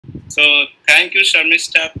So thank you,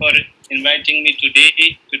 Sharmista, for inviting me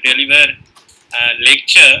today to deliver a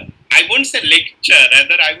lecture. I won't say lecture,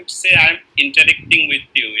 rather I would say I'm interacting with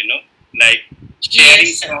you, like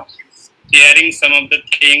sharing sharing some of the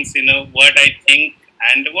things, what I think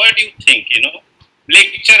and what you think,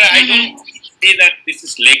 Lecture, I don't say that this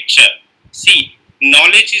is lecture. See,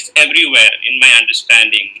 knowledge is everywhere in my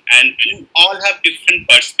understanding, and you all have different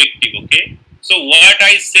perspective, okay? So what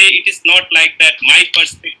I say, it is not like that my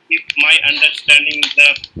perspective, my understanding is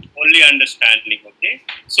the only understanding, okay?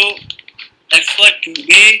 So that's what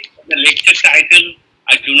today, the lecture title,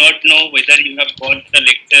 I do not know whether you have got the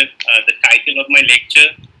lecture, the title of my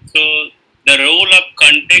lecture. So the role of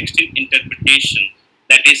context in interpretation,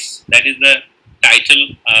 that is the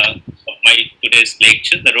title of my today's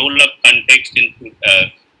lecture, the role of context in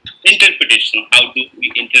interpretation. How do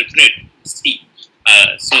we interpret? See,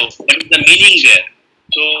 so what is the meaning there?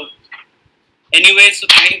 So anyway, so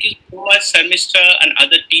thank you so much, Sharmista and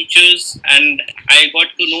other teachers. And I got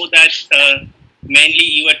to know that mainly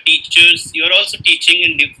you are teachers. You are also teaching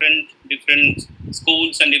in different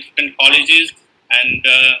schools and different colleges,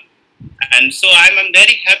 and so I'm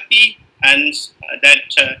very happy and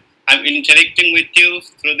that I'm interacting with you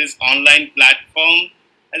through this online platform.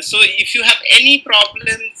 And so if you have any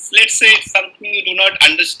problems, let's say it's something you do not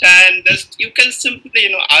understand, just you can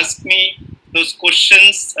simply ask me those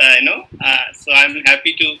questions. So I'm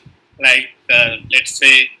happy to let's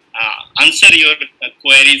say answer your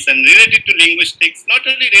queries and related to linguistics, not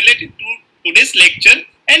only related to today's lecture,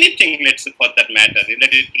 anything, let's say, for that matter,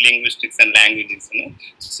 related to linguistics and languages.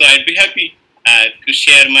 So I'd be happy to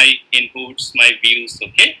share my inputs, my views.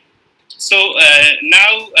 Okay. So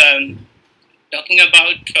now talking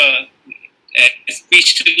about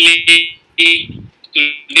especially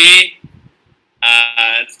today.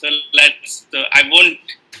 So I won't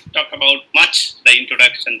talk about much the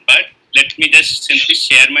introduction part. Let me just simply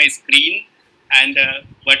share my screen and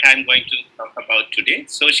what I'm going to talk about today.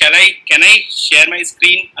 So can I share my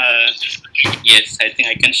screen? Yes, I think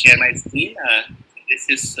I can share my screen. This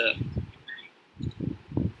is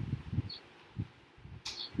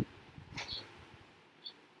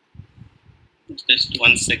just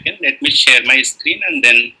 1 second. Let me share my screen and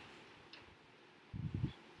then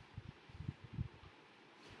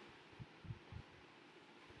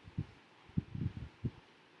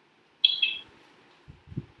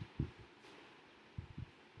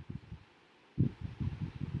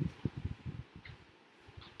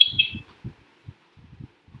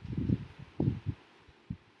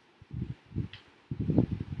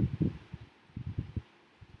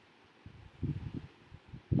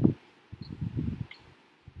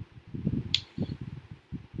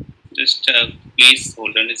just please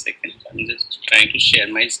hold on a second. I'm just trying to share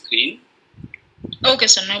my screen. Okay,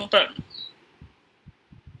 sir, no problem.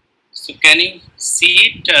 So can you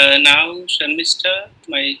see it now, Sharmista?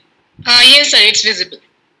 Yes, sir, it's visible.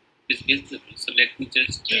 It's visible. So let me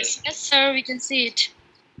just. Yes, sir, we can see it.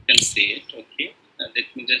 You can see it. Okay.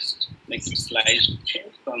 Let me just make a slide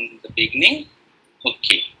from the beginning.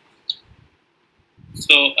 Okay.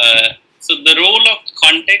 So, so the role of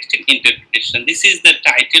context in interpretation. This is the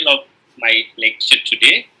title of my lecture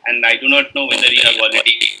today, and I do not know whether you have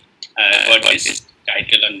already got this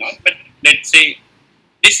title or not. But let's say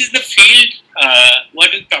this is the field.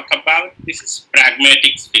 What we talk about. This is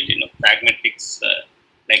pragmatics field. Pragmatics,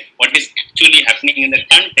 like what is actually happening in the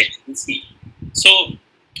context. You see. So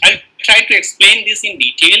I'll try to explain this in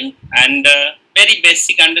detail and very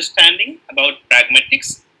basic understanding about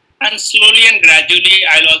pragmatics. And slowly and gradually,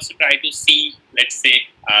 I'll also try to see, let's say,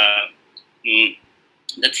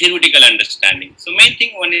 the theoretical understanding. So main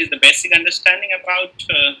thing one is the basic understanding about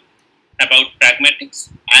pragmatics,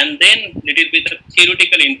 and then little bit of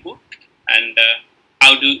theoretical input, and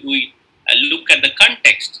how do we look at the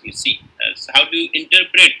context. You see, so how do you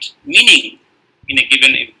interpret meaning in a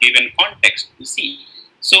given context? You see,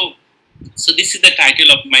 so this is the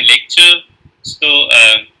title of my lecture. So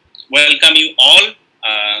welcome you all.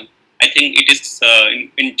 I think it is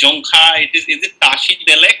in Jonkha. Is it Tashi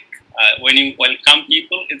Delek? When you welcome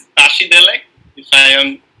people, it's Tashi Delek. If I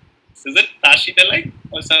am, is it Tashi Delek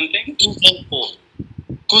or something? Kuzuzangpo.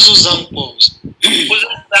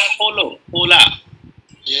 Kuzuzangpolo. Pola.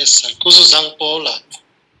 Yes, sir. Kuzuzangpola.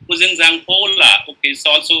 Kuzuzangpola. Okay, it's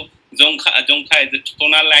also Jonkha is a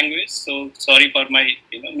tonal language. So sorry for my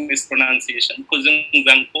mispronunciation.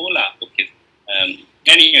 Kuzuzangpola. Okay.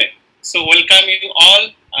 Anyway, so welcome you all.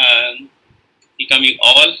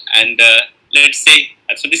 And let's say,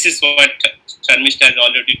 so this is what Sharmista has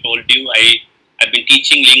already told you. I've been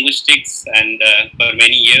teaching linguistics and for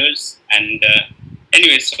many years, and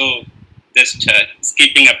anyway, so just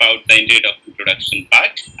skipping about the introduction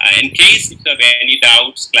part. In case if you have any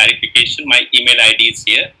doubts, clarification, my email ID is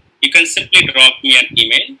here. You can simply drop me an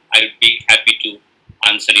email. I would be happy to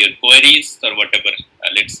answer your queries or whatever,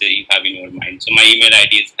 let's say, you have in your mind. So my email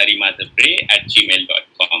ID is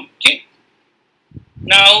harimadhabray@gmail.com. Okay.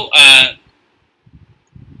 Now,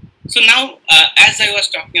 as I was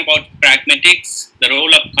talking about pragmatics, the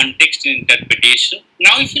role of context in interpretation.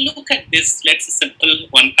 Now, if you look at this, let's say simple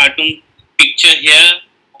one cartoon picture here.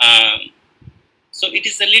 So it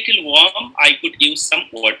is a little warm. I could use some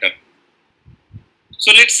water.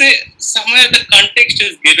 So let's say somewhere the context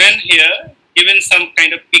is given here, given some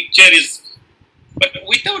kind of picture is, but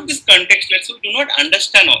without this context, let's say we do not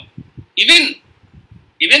understand all.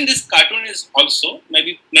 Even this cartoon is also,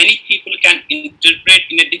 maybe many people can interpret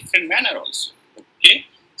in a different manner also. Okay,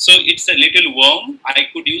 so it's a little warm. I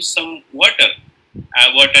could use some water.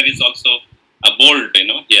 Water is also bold,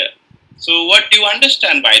 here. So what do you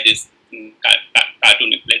understand by this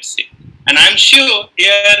cartoon, let's say? And I'm sure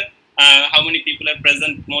here, how many people are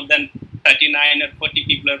present? More than 39 or 40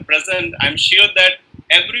 people are present. I'm sure that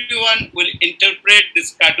everyone will interpret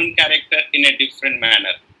this cartoon character in a different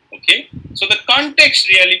manner. Okay, so the context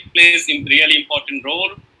really plays a really important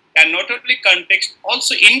role, and not only context,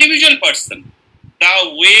 also individual person.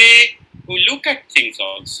 The way we look at things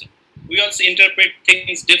also, we also interpret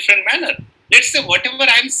things different manner. Let's say whatever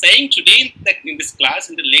I'm saying today in this class,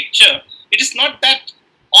 in the lecture, it is not that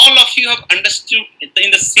all of you have understood it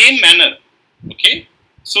in the same manner. Okay,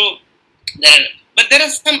 so but there are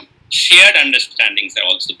some shared understandings are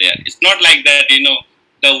also there. It's not like that,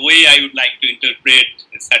 the way I would like to interpret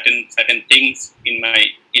certain things in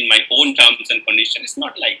my own terms and conditions. It's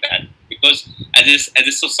not like that, because as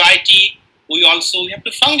a society, we have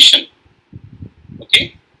to function.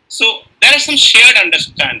 Okay, so there are some shared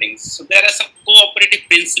understandings. So there are some cooperative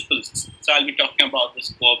principles. So I'll be talking about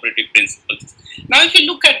those cooperative principles. Now, if you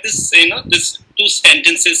look at this, this two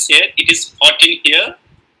sentences here, it is hot in here.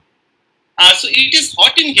 So it is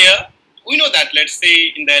hot in here. We know that, let's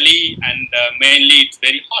say in Delhi, and mainly it's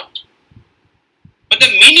very hot. But the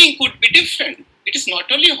meaning could be different. It is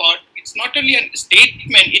not only hot, it's not only a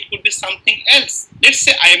statement, it could be something else. Let's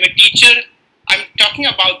say I am a teacher, I'm talking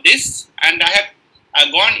about this, and I have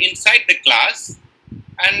gone inside the class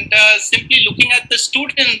and simply looking at the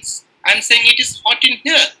students and saying it is hot in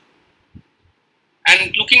here.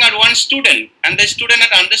 And looking at one student, and the student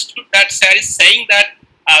had understood that sir is saying that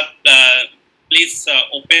please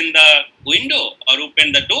open the window or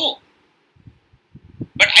open the door.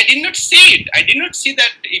 But I did not say it. I did not say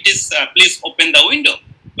that it is please open the window.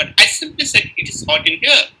 But I simply said it is hot in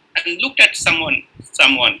here and looked at someone.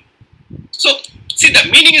 So see, the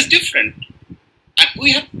meaning is different. And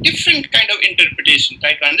we have different kind of interpretation.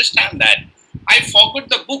 Try to understand that. I forgot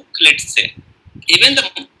the book, let's say. Even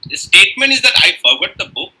the statement is that I forgot the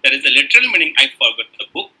book. There is a literal meaning, I forgot the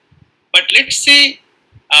book. But let's say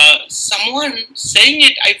someone saying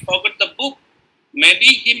it, I forgot the book, maybe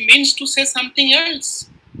he means to say something else.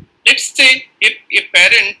 Let's say if a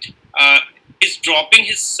parent is dropping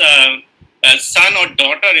his son or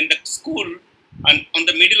daughter in the school and on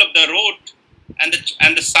the middle of the road, and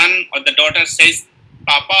the son or the daughter says,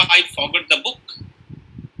 Papa, I forgot the book.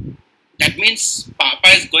 That means Papa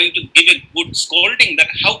is going to give a good scolding, that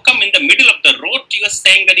how come in the middle of the road you are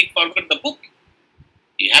saying that he forgot the book?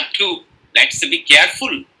 You have to, let's say, be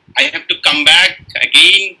careful. I have to come back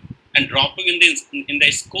again and drop you in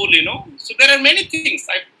the school, So there are many things.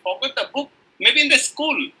 I forgot the book. Maybe in the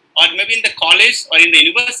school, or maybe in the college, or in the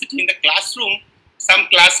university, in the classroom, some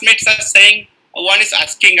classmates are saying, one is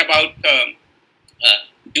asking about,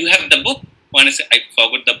 do you have the book? One is, I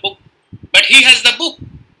forgot the book. But he has the book.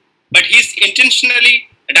 But he's intentionally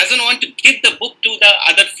doesn't want to give the book to the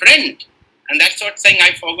other friend. And that's what saying,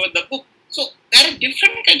 I forgot the book. So there are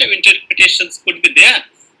different kind of interpretations could be there.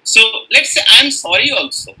 So let's say I am sorry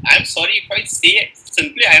also. I am sorry. If I say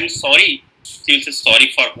simply I am sorry, so you say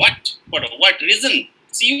sorry for what? For what reason?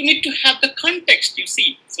 So you need to have the context, you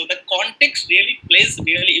see. So the context really plays a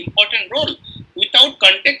really important role. Without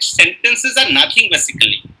context, sentences are nothing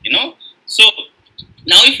basically, So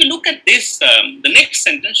now if you look at this, the next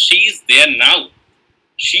sentence, she is there now.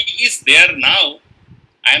 She is there now.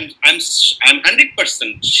 I'm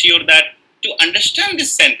 100% sure that to understand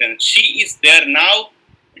this sentence, she is there now,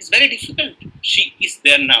 it's very difficult. She is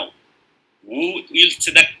there now. Who will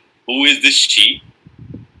say that? Who is this she?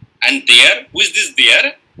 And there, who is this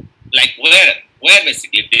there? Like where? Where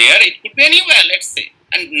basically? There, it could be anywhere, let's say.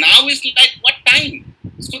 And now is like what time?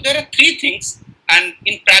 So there are three things. And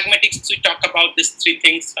in pragmatics, we talk about these three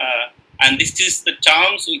things. And this is the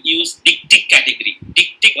terms we use, dictic category.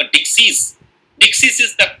 Dictic or dixies. Dixis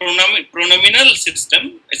is the pronominal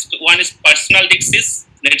system. One is personal Dixis.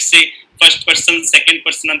 Let's say first person, second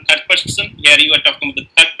person, and third person. Here you are talking about the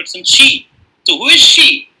third person, she. So who is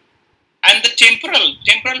she? And the temporal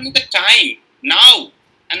means the time, now.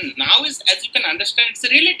 And now is, as you can understand, it's a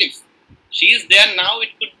relative. She is there now, it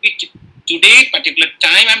could be today, particular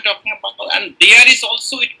time I'm talking about. And there is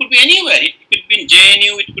also, it could be anywhere. It could be in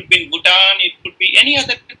JNU, it could be in Bhutan, it could be any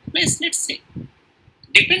other place, let's say.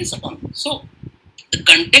 Depends on. So the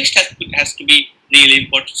context has to be really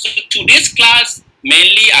important. So today's class,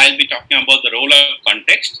 mainly I'll be talking about the role of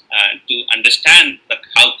context to understand that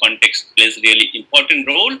how context plays really important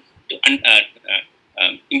role,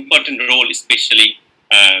 especially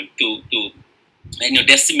to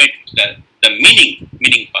decimate the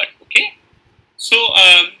meaning part. Okay. So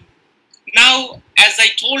now, as I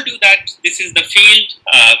told you that this is the field,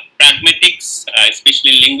 pragmatics,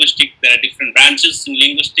 especially linguistics. There are different branches in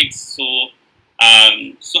linguistics. So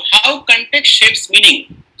how context shapes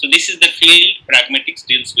meaning. So this is the field, pragmatics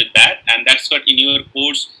deals with that, and that's what in your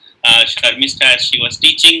course, Sharmista, she was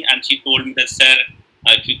teaching, and she told me that, sir,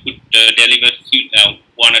 if you could deliver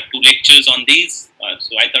 1 or 2 lectures on these.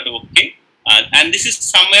 So I thought, okay. And this is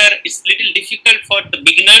somewhere, it's little difficult for the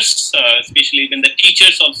beginners, especially even the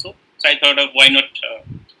teachers also. So I thought of why not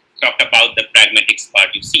talk about the pragmatics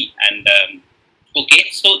part, you see. And okay,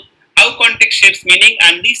 so how context shapes meaning,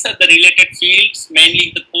 and these are the related fields,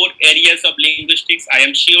 mainly the core areas of linguistics. I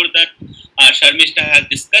am sure that Sharmista has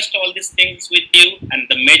discussed all these things with you, and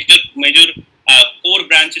the major core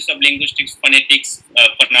branches of linguistics: phonetics,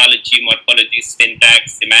 phonology, morphology,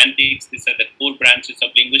 syntax, semantics. These are the core branches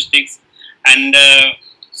of linguistics. And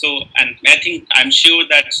I'm sure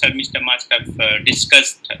that Sharmista must have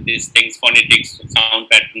discussed these things: phonetics, sound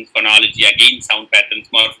patterns, phonology, again sound patterns,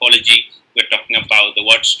 morphology. We're talking about the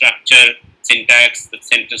word structure, syntax, the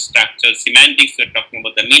sentence structure, semantics. We're talking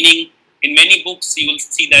about the meaning. In many books, you will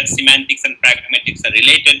see that semantics and pragmatics are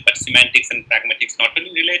related, but semantics and pragmatics not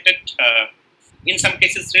only related. In some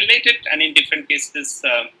cases related, and in different cases,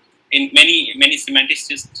 in many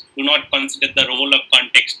semanticists do not consider the role of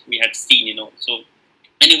context. We had seen, So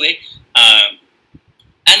anyway,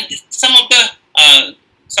 and some of the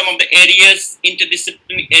areas,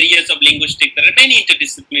 interdisciplinary areas of linguistics. There are many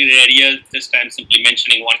interdisciplinary areas. Just I'm simply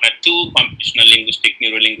mentioning 1 or 2: computational linguistics,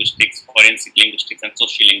 neurolinguistics, forensic linguistics, and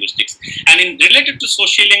sociolinguistics. And related to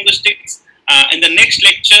sociolinguistics, in the next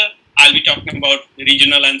lecture, I'll be talking about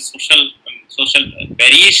regional and social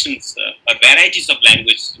variations or varieties of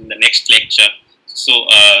language in the next lecture. So,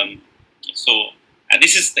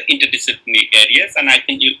 this is the interdisciplinary areas, and I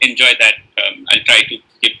think you'll enjoy that. I'll try to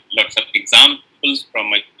give lots of examples from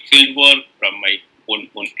my field work, from my own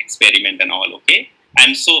experiment and all, okay?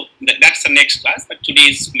 And so that's the next class, but today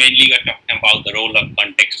is mainly we're talking about the role of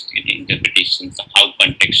context in interpretations, of how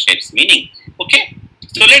context shapes meaning, okay?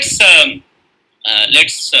 So let's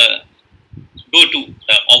go to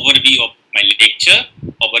the overview of my lecture,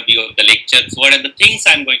 overview of the lecture. So what are the things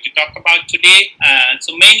I'm going to talk about today?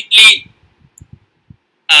 So mainly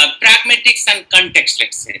pragmatics and context,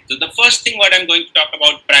 let's say. So the first thing what I'm going to talk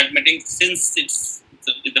about pragmatics, since it's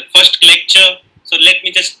the first lecture, so let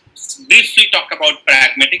me just briefly talk about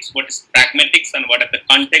pragmatics. What is pragmatics and what are the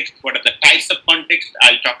context, what are the types of context?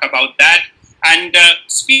 I'll talk about that. And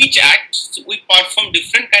speech acts, so we perform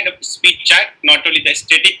different kind of speech act, not only the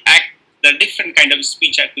aesthetic act, the different kind of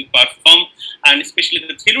speech act we perform, and especially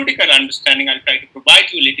the theoretical understanding. I'll try to provide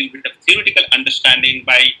you a little bit of theoretical understanding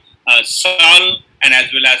by Searle and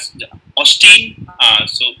as well as Austin.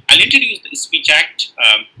 So I'll introduce the speech act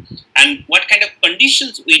and what kind of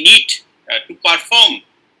conditions we need to perform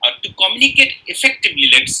to communicate effectively,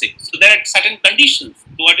 let's say. So there are certain conditions.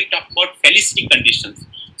 So what we talk about, felicity conditions.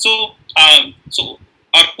 So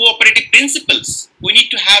our cooperative principles, we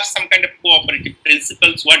need to have some kind of cooperative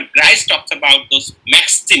principles. What Grice talks about, those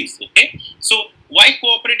maxims, okay? So why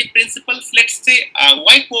cooperative principles? Let's say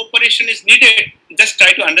why cooperation is needed. Just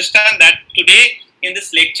try to understand that today in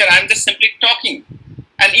this lecture, I'm just simply talking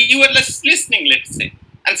and you are just listening, let's say.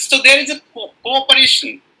 And so there is a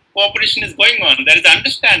cooperation. Cooperation is going on. There is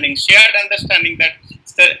understanding, shared understanding that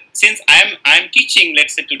since I am teaching,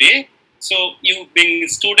 let's say today, so you being a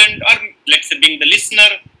student or let's say being the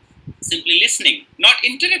listener, simply listening, not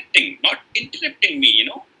interrupting me,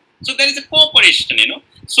 So there is a cooperation,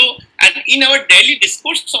 So, and in our daily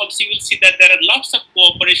discourse also, you will see that there are lots of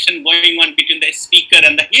cooperation going on between the speaker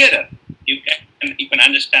and the hearer. You can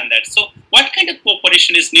understand that. So what kind of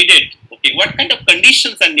cooperation is needed? Okay, what kind of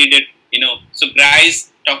conditions are needed? So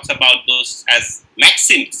Grice talks about those as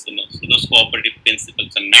maxims, so those cooperative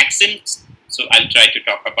principles and maxims. So I'll try to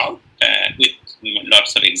talk about with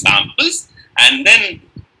lots of examples. and then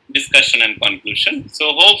discussion and conclusion.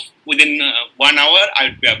 So hope within 1 hour I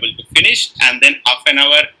will be able to finish, and then half an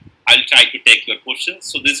hour I'll try to take your questions.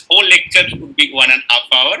 So this whole lecture would be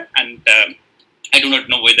 1.5 hours, and I do not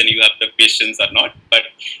know whether you have the patience or not, but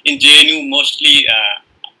in JNU mostly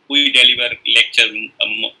we deliver lecture,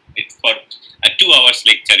 it's for a 2 hours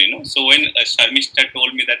lecture, So when Sharmishta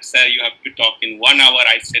told me that, sir, you have to talk in 1 hour,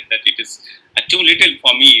 I said that it is too little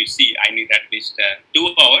for me. You see, I need at least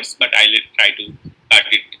 2 hours, but I will try to cut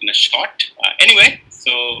it in a short. Anyway,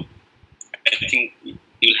 so I think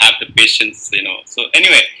you'll have the patience, So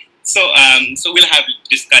anyway, so we'll have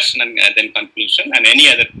discussion and then conclusion, and any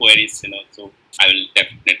other queries, So I will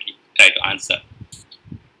definitely try to answer.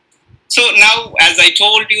 So now, as I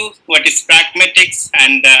told you, what is pragmatics?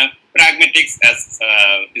 And pragmatics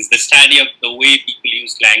is the study of the way people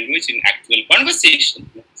use language in actual conversation.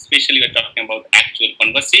 Especially, we're talking about actual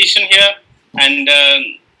conversation here. And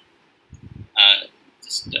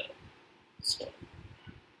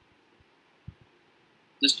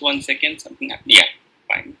just 1 second, something happened. Yeah,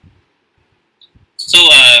 fine. So,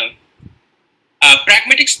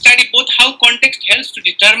 pragmatic study both how context helps to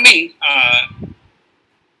determine.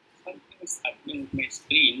 Something is happening with my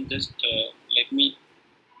screen. Just let me.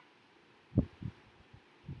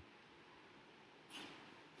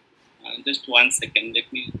 Just 1 second.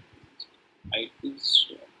 Let me.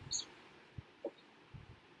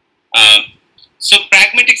 So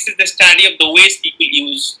pragmatics is the study of the ways people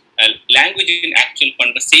use language in actual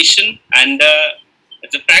conversation, and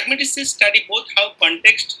the pragmatists study both how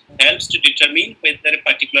context helps to determine whether a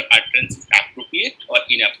particular utterance is appropriate or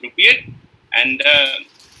inappropriate, and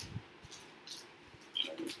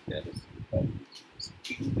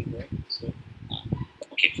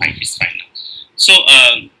okay, fine, it's fine now. So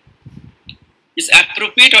is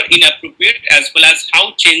appropriate or inappropriate, as well as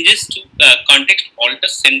how changes to context alter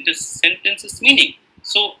sentences meaning.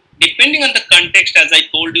 So depending on the context, as I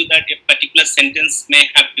told you, that a particular sentence may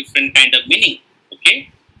have different kind of meaning. Okay,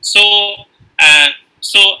 so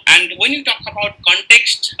and when you talk about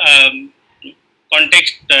context, it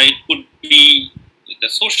could be the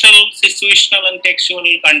social, situational, and textual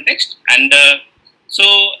context, and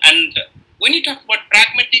when you talk about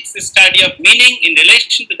pragmatics, the study of meaning in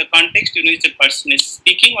relation to the context in which a person is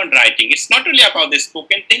speaking or writing. It's not only about the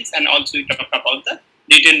spoken things, and also we talk about the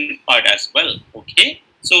written part as well. Okay,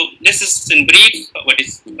 so this is in brief what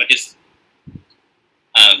is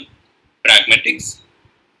pragmatics.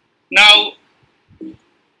 Now,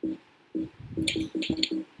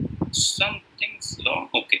 something's wrong.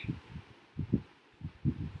 Okay,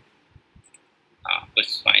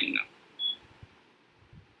 it's fine now.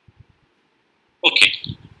 Okay,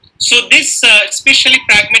 so this especially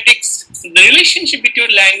pragmatics, the relationship between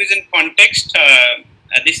language and context,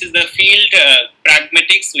 this is the field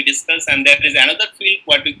pragmatics we discuss, and there is another field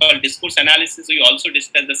what we call discourse analysis. We also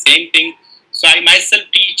discuss the same thing. So I myself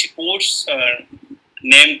teach a course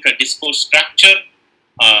named discourse structure.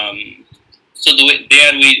 So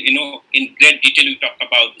there we, in great detail we talk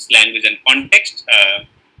about this language and context.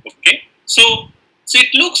 Okay, so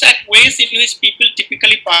it looks at ways in which people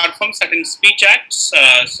typically perform certain speech acts.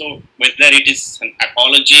 So whether it is an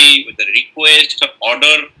apology, whether request or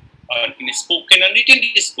order, in a spoken and written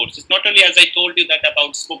discourse. It's not only, as I told you, that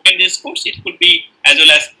about spoken discourse, it could be as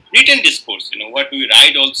well as written discourse. What we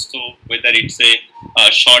write also, whether it's a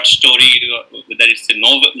short story, or whether it's a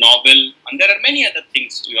novel, and there are many other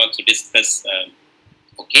things we also discuss.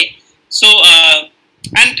 Okay, so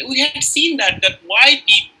and we have seen that why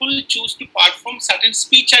people choose to perform certain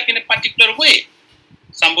speech act in a particular way.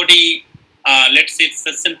 Somebody, let's say it's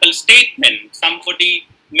a simple statement. Somebody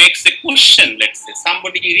makes a question, let's say.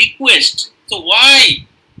 Somebody requests. So why?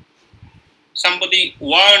 Somebody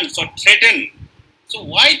warns or threatens. So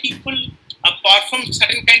why people perform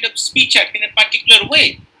certain kind of speech act in a particular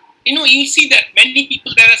way? You see that many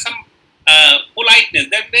people, there are some politeness.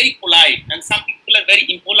 They're very polite, and some people are very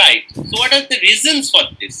impolite. So what are the reasons for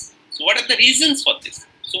this? So what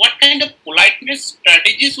kind of politeness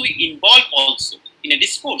strategies we involve also in a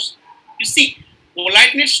discourse? You see,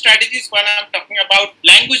 politeness strategies, when I'm talking about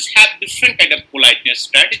language, have different kind of politeness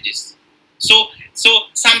strategies. So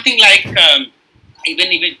something like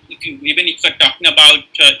even if you're talking about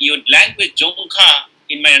your language, Jongha,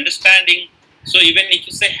 in my understanding. So even if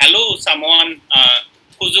you say hello, someone,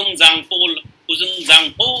 Kuzung Zangpo,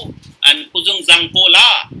 and Kuzung Zangpo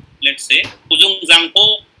La, let's say Kuzung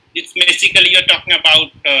Zangpo, it's basically you're talking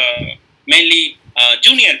about mainly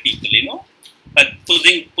junior people, but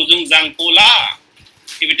Kuzung Zangpo La,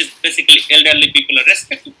 if it is basically elderly people or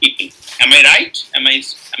respected people. Am I right? Am I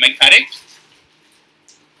correct?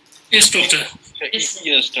 Yes, doctor. Yes.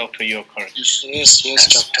 Yes, doctor, you're correct. Yes,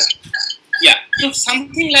 doctor. Yeah, so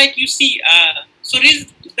something like you see,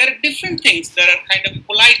 there are different things. There are kind of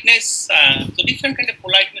politeness, so different kind of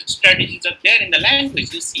politeness strategies are there in the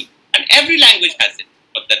language, you see. And every language has it,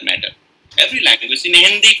 for that matter. Every language. In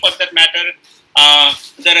Hindi, for that matter,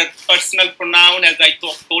 there are personal pronoun, as I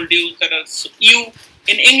told you, there are you.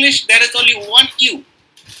 In English, there is only one you.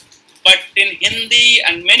 But in Hindi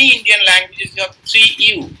and many Indian languages, you have three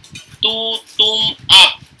you. Tu, tum,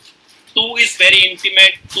 aap. Tu is very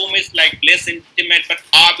intimate, tum is like less intimate, but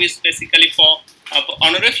aap is basically for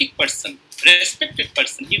honorific person, respected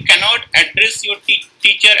person. You cannot address your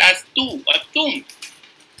teacher as tu or tum.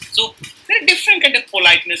 So there are different kind of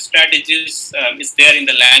politeness strategies is there in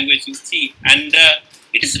the language, you see, and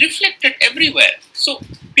it is reflected everywhere. So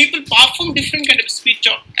people perform different kind of speech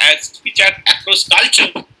across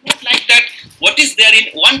culture. Not like that. What is there in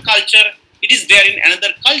one culture, it is there in another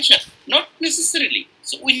culture. Not necessarily.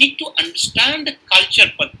 So we need to understand the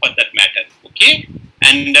culture for that matter. Okay,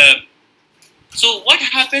 and so what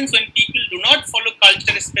happens when people do not follow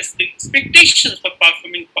culture-specific expectations for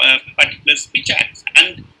performing particular speech acts,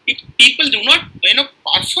 and if people do not,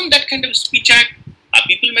 perform that kind of speech act,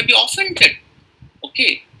 people may be offended.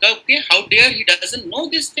 Okay, how dare he doesn't know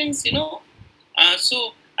these things,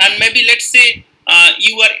 So, and maybe let's say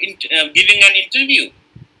you are giving an interview,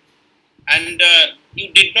 and you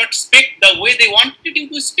did not speak the way they wanted you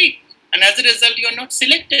to speak, and as a result, you are not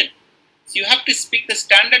selected. So you have to speak the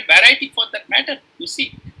standard variety for that matter, you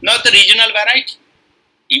see, not the regional variety.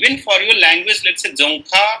 Even for your language, let's say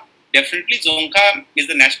Dzongkha, definitely Dzongkha is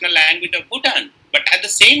the national language of Bhutan. But at the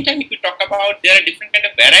same time, if you talk about, there are different kind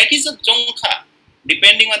of varieties of Dzongkha,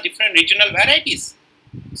 depending on different regional varieties.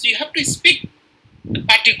 So you have to speak the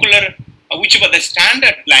particular, whichever the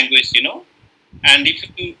standard language, And if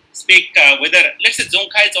you speak whether, let's say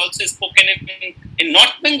Dzongkha is also spoken in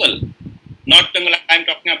North Bengal. North Bengal, I'm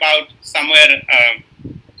talking about somewhere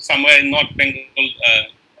in North Bengal,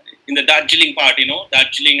 in the Darjeeling part,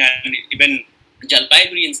 Darjeeling and even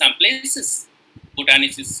Jalpaiguri in some places,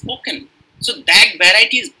 Bhutanese is spoken. So that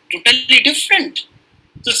variety is totally different.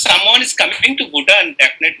 So someone is coming to Bhutan,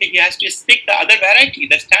 definitely he has to speak the other variety,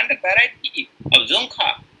 the standard variety of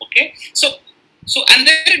Dzongkha. Okay, so and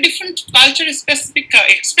there are different culture-specific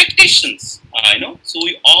expectations, So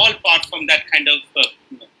we all part from that kind of,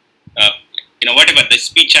 whatever the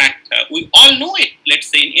speech act. We all know it. Let's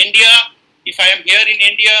say in India, if I am here in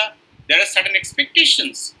India, there are certain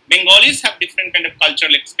expectations. Bengalis have different kind of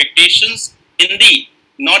cultural expectations. Hindi,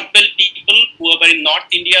 North Belt people who are in North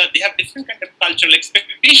India, they have different kind of cultural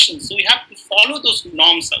expectations. So we have to follow those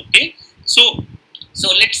norms. Okay, so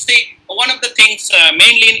let's say one of the things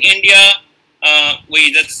mainly in India,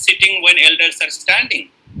 we just sitting when elders are standing.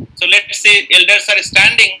 So let's say elders are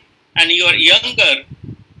standing and you are younger.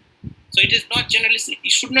 So it is not generally, you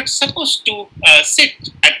should not supposed to sit.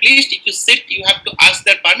 At least if you sit, you have to ask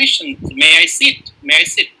their permission. May I sit? May I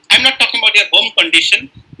sit? I'm not talking about your home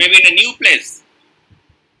condition, maybe in a new place.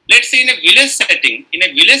 Let's say in a village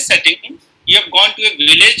setting, you have gone to a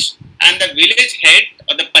village and the village head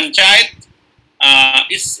or the panchayat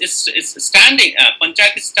is standing,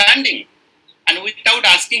 panchayat is standing. And without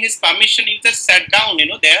asking his permission, he just sat down,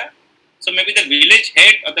 there. So maybe the village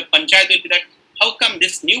head or the panchayat will be that, how come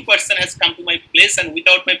this new person has come to my place and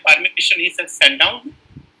without my permission he just sat down?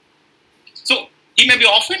 So he may be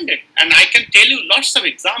offended. And I can tell you lots of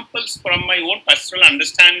examples from my own personal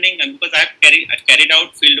understanding, and because I've carried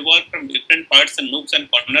out field work from different parts and nooks and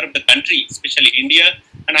corners of the country, especially India,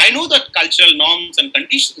 and I know that cultural norms and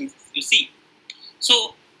conditions, you see.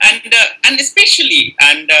 So, and especially,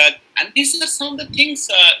 and these are some of the things,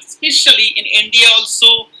 especially in India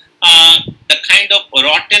also, the kind of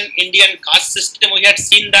rotten Indian caste system, we had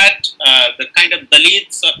seen that, the kind of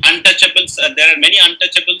Dalits or untouchables, there are many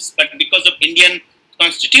untouchables, but because of Indian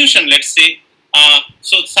constitution, let's say,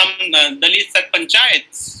 so some Dalits are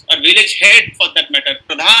panchayats or village head for that matter,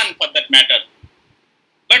 pradhan for that matter.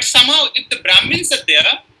 But somehow if the Brahmins are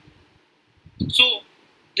there, so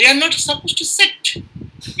they are not supposed to sit.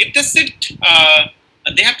 If they sit,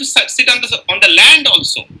 they have to sit on the land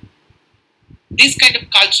also. These kind of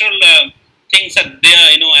cultural things are there,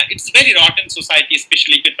 it's very rotten society,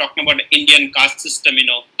 especially if you're talking about the Indian caste system,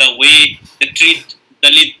 the way they treat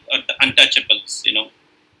Dalit or the untouchables,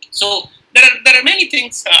 So there are many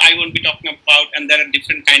things I won't be talking about, and there are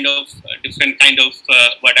different kind of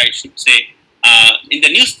what I should say. In the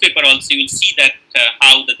newspaper also, you will see that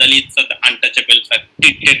how the Dalits or the untouchables are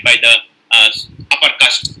treated by the upper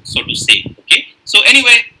caste, so to say. Okay. So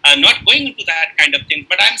anyway, not going into that kind of thing,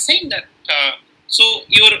 but I'm saying that so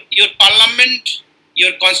your parliament,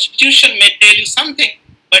 your constitution may tell you something,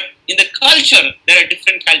 but in the culture, there are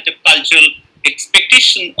different kind of cultural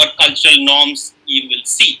expectation or cultural norms you will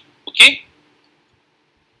see. Okay.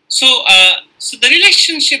 So, so the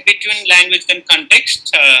relationship between language and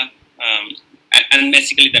context, and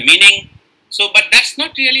basically the meaning. So, but that's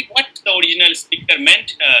not really what the original speaker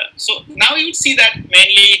meant. So now you see that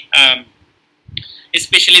mainly,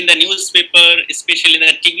 especially in the newspaper, especially in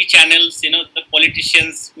the TV channels, the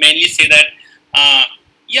politicians mainly say that,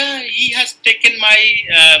 yeah, he has taken my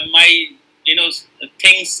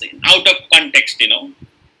things out of context,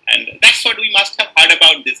 and that's what we must have heard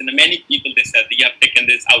about this. And many people, they said, you have taken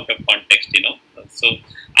this out of context, so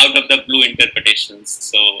out of the blue interpretations.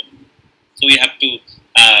 So we have to,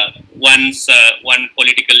 once one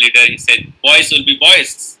political leader, he said, boys will be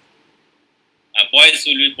boys. Boys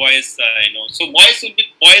will be boys, So boys will be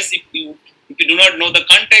boys if you do not know the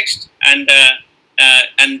context. And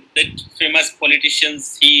the famous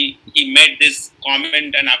politicians, he made this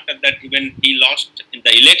comment, and after that, even he lost in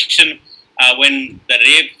the election when the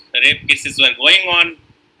rape cases were going on,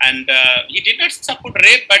 and he did not support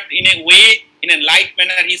rape, but in a way, in a light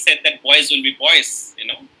manner, he said that boys will be boys,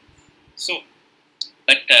 So,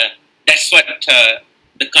 but that's what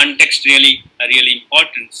the context really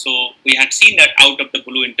important. So we had seen that out of the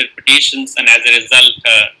blue interpretations, and as a result,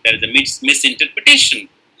 there is a misinterpretation.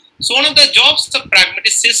 So one of the jobs of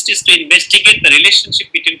pragmaticists is to investigate the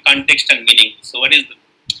relationship between context and meaning. So what is the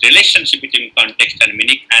relationship between context and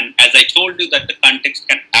meaning? And as I told you, that the context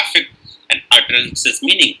can affect an utterance's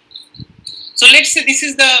meaning. So let's say this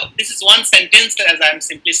is one sentence, as I am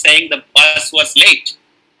simply saying, the bus was late.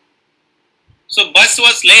 So bus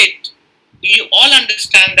was late. You all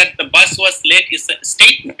understand that the bus was late is a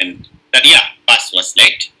statement that, yeah, bus was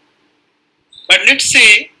late. But let's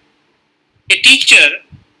say a teacher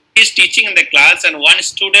is teaching in the class, and one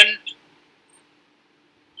student,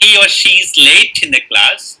 he or she is late in the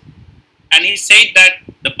class, and he said that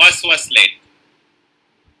the bus was late.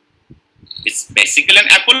 It's basically an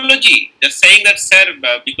apology, just saying that, sir,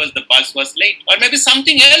 because the bus was late, or maybe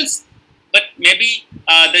something else. But maybe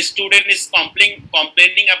the student is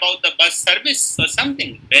complaining about the bus service or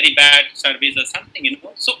something, very bad service or something,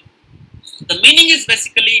 So the meaning is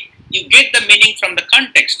basically, you get the meaning from the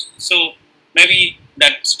context. So maybe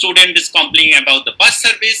that student is complaining about the bus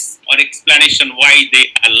service or explanation why they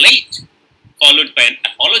are late, followed by an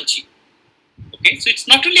apology. Okay, so it's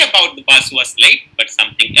not really about the bus was late, but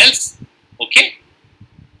something else. Okay.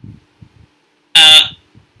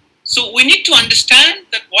 So we need to understand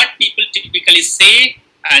that what people typically say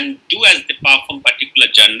and do as they perform particular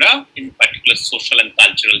genre in particular social and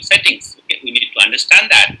cultural settings. Okay, we need to understand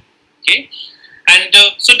that. Okay, and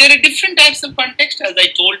so there are different types of context. As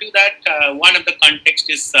I told you that one of the context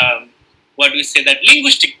is what we say that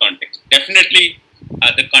linguistic context. Definitely,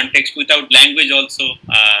 the context without language also.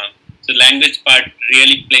 So language part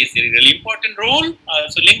really plays a really important role.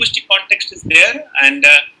 So linguistic context is there, and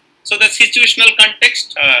so the situational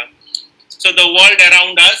context. So the world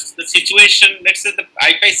around us, the situation. Let's say,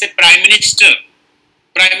 if I say Prime Minister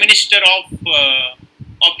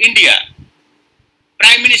of India,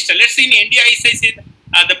 Prime Minister. Let's say in India, if I say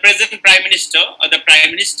the present Prime Minister or the Prime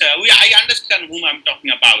Minister, I understand whom I'm talking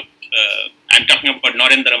about. I'm talking about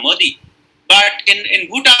Narendra Modi. But in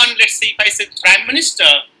Bhutan, let's say if I say Prime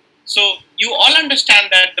Minister, so you all understand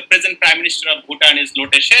that the present Prime Minister of Bhutan is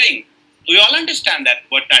Lotte Shering. We all understand that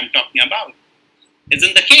what I'm talking about.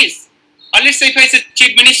 Isn't the case? Or let's say if I say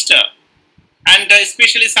Chief Minister, and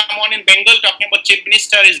especially someone in Bengal talking about Chief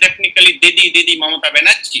Minister is definitely Didi Mamata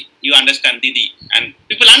Banerjee. You understand Didi, and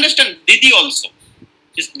people understand Didi also.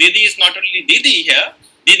 Didi is not only Didi here.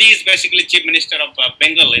 Didi is basically Chief Minister of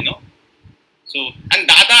Bengal, So, and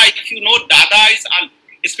Dada, if you know, Dada is,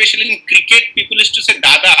 especially in cricket, people used to say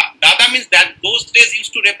Dada. Dada means that those days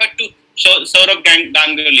used to refer to Saurav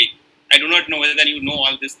Ganguly. I do not know whether you know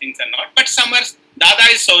all these things or not, but somewhere Dada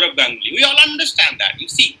is Saurav Ganguly. We all understand that, you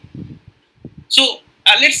see. So,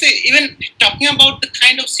 let's say, even talking about the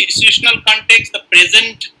kind of situational context, the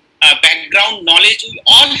present background knowledge, we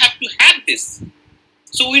all have to have this.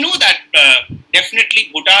 So, we know that definitely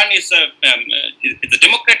Bhutan is a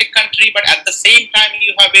democratic country, but at the same time,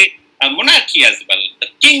 you have a monarchy as well. The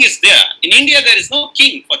king is there. In India, there is no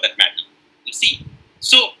king for that matter, you see.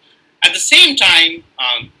 So, at the same time,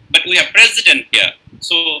 but we have president here.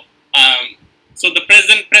 So, so the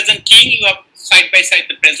present king, you have side by side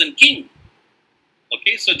the present king.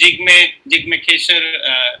 Okay, so Jigme Kesher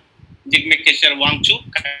Wangchuk,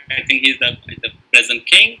 I think he's the present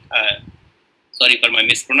king. Sorry for my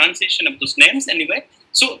mispronunciation of those names. Anyway,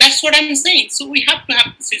 so that's what I'm saying. So we have to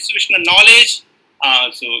have situational knowledge.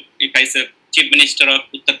 So if I say Chief Minister of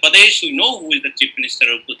Uttar Pradesh, we know who is the Chief Minister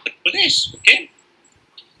of Uttar Pradesh. Okay.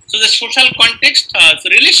 So the social context, the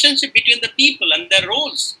relationship between the people and their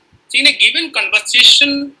roles. So in a given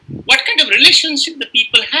conversation, what kind of relationship the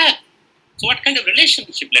people have? So what kind of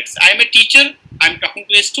relationship? Let's say I'm a teacher, I'm talking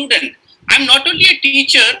to a student. I'm not only a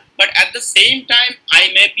teacher, but at the same time,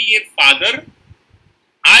 I may be a father,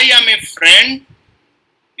 I am a friend,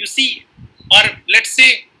 you see, or let's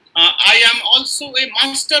say, I am also a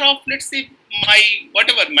master of, let's say,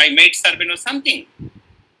 my maid servant or something.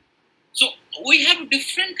 So we have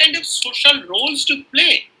different kind of social roles to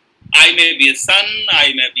play. I may be a son,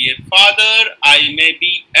 I may be a father, I may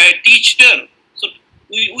be a teacher. So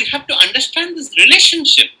we have to understand this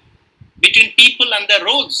relationship between people and their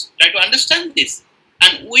roles. Try to understand this.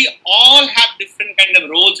 And we all have different kind of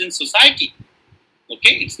roles in society.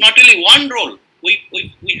 Okay, it's not really one role. We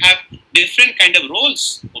have different kind of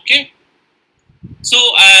roles. Okay. So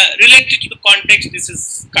related to the context, this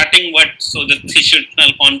is cutting what, so the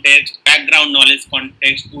situational context, background knowledge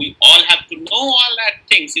context, we all have to know all that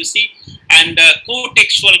things, you see, and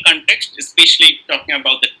co-textual context, especially talking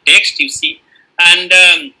about the text, you see, and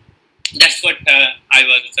that's what I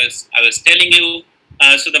was telling you.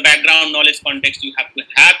 So the background knowledge context, you have to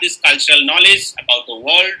have this cultural knowledge about the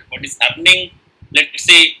world, what is happening. Let's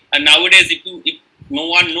say nowadays, if no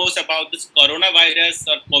one knows about this coronavirus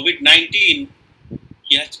or COVID-19,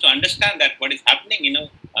 he has to understand that what is happening, in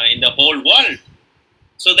the whole world.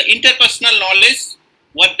 So the interpersonal knowledge,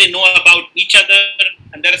 what they know about each other,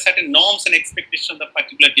 and there are certain norms and expectations of the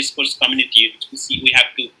particular discourse community, which we see we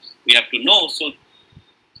have to know. So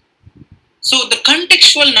the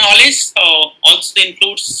contextual knowledge also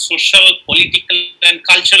includes social, political, and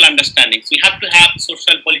cultural understandings. We have to have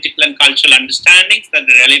social, political, and cultural understandings that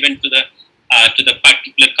are relevant to the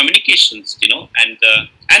particular communications, and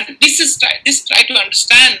this try to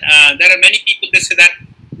understand. There are many people, they say that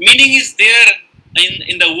meaning is there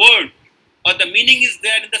in the word, or the meaning is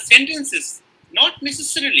there in the sentences. Not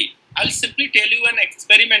necessarily. I'll simply tell you an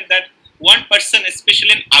experiment that one person,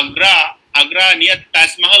 especially in Agra near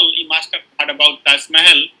Taj Mahal, you must have heard about Taj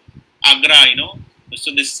Mahal, Agra,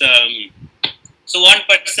 So this, so one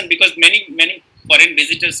person, because many foreign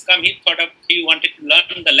visitors come, he wanted to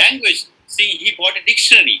learn the language. See, he bought a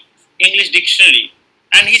dictionary, English dictionary,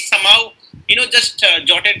 and he somehow, just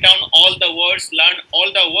jotted down all the words, learned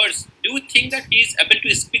all the words. Do you think that he is able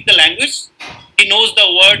to speak the language? He knows the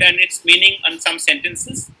word and its meaning and some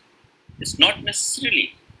sentences? It's not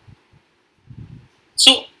necessarily.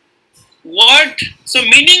 So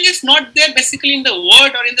meaning is not there basically in the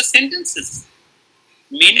word or in the sentences.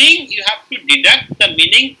 Meaning, you have to deduct the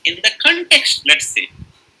meaning in the context, let's say.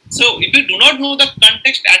 So if you do not know the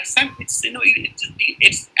context, at times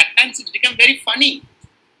at times it becomes very funny,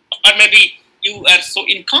 or maybe you are so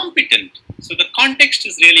incompetent. So the context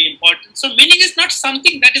is really important. So meaning is not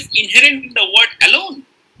something that is inherent in the word alone,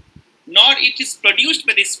 nor it is produced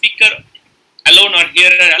by the speaker alone or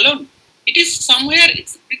hearer alone. It is somewhere,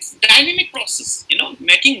 it's dynamic process.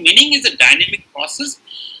 Making meaning is a dynamic process,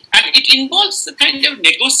 and it involves a kind of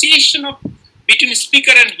negotiation between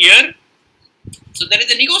speaker and hearer. So there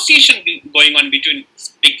is a negotiation going on between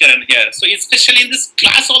speaker and hearer. So especially in this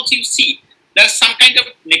class also, you see there's some kind of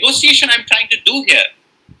negotiation I'm trying to do here.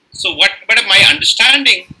 So what of my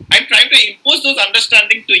understanding, I'm trying to impose those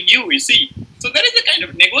understanding to you see. So there is a kind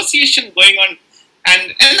of negotiation going on,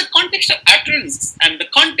 and the context of utterance and the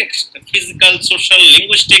context of physical, social,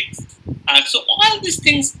 linguistics. So all these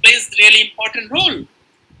things plays a really important role.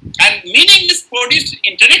 And meaning is produced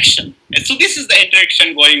interaction. And so this is the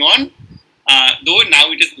interaction going on. Though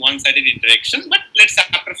now it is one-sided interaction, but let's say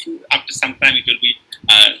after some time it will be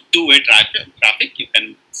two-way traffic. You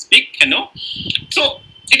can speak, So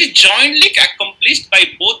it is jointly accomplished by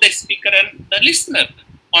both the speaker and the listener,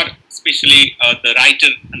 or especially the writer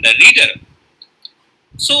and the reader.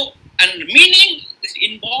 So, and meaning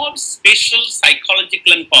involves spatial,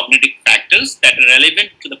 psychological, and cognitive factors that are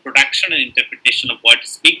relevant to the production and interpretation of what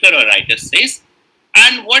speaker or writer says,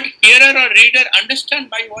 and what hearer or reader understand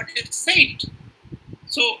by what is said.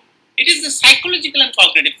 So it is the psychological and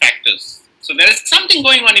cognitive factors. So there is something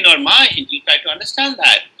going on in our mind. You try to understand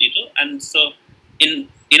that, and so in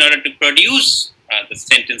order to produce the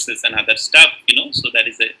sentences and other stuff, so that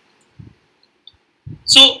is it.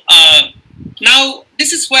 So now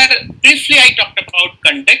this is where briefly I talked about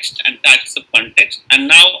context and types of context, and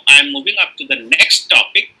now I am moving up to the next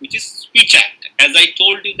topic, which is speech act. As I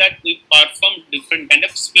told you that we perform different kind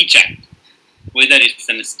of speech act, whether it's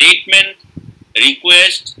a statement,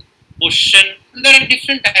 request, question, and there are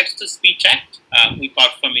different types of speech act we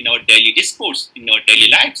perform in our daily discourse, in our daily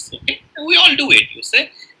lives. Okay, and we all do it. You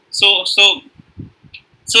say So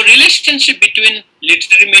relationship between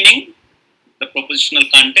literary meaning, the propositional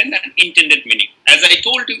content, and intended meaning. As I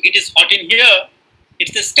told you, it is hot in here.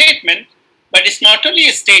 It's a statement, but it's not only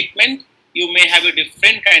a statement. You may have a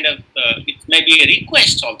different kind of. It may be a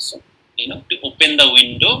request also. To open the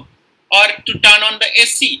window or to turn on the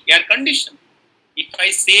AC, air condition. If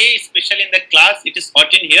I say, especially in the class, it is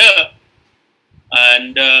hot in here,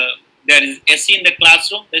 and there is AC in the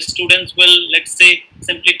classroom, the students will, let's say,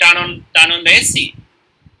 simply turn on the AC.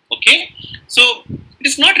 Okay, so it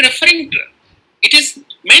is not referring to. It is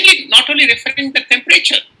mainly not only referring to the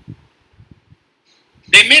temperature.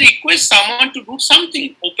 They may request someone to do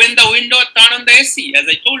something, open the window or turn on the AC, as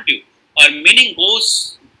I told you. Our meaning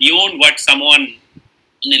goes beyond what someone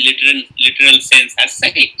in a literal sense has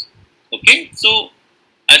said it. Okay, so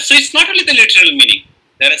it's not only the literal meaning.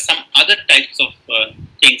 There are some other types of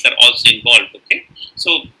things are also involved. Okay,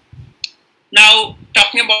 so now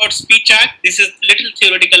talking about speech act, this is little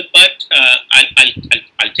theoretical, but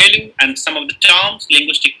I'll tell you, and some of the terms,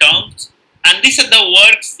 linguistic terms, and these are the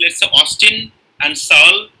works. Let's say Austin and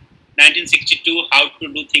Searle, 1962, How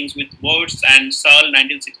to Do Things with Words, and Searle,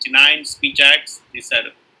 1969, Speech Acts. These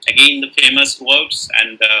are again the famous works,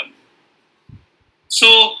 and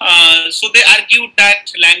so they argued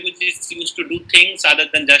that language is used to do things other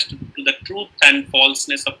than just to the truth and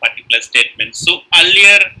falseness of particular statements. So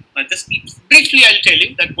earlier, just briefly, I'll tell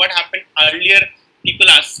you that what happened earlier. People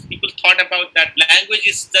thought about that language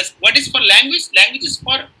is just, what is for language? Language is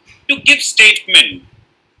for to give statement.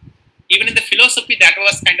 Even in the philosophy, that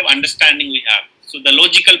was kind of understanding we have. So the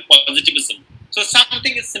logical positivism. So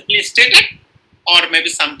something is simply stated, or maybe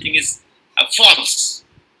something is false.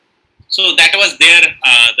 So that was their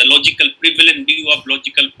the logical prevalent view of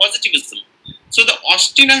logical positivism. So the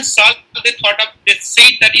Austin and Searle, they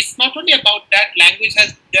said that it's not only about that. Language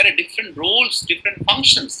there are different roles, different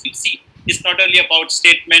functions. You see, it's not only about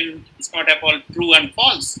statement. It's not about true and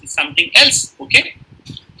false. It's something else. Okay.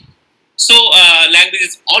 So language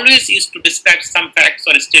is always used to describe some facts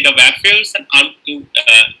or a state of affairs, and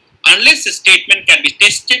unless a statement can be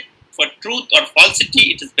tested for truth or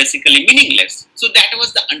falsity, it is basically meaningless. So that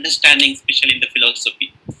was the understanding, especially in the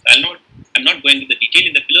philosophy. I'm not going to the detail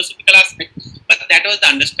in the philosophical aspect, but that was the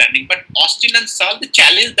understanding. But Austin and Searle, they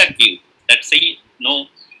challenged that view. That say, no,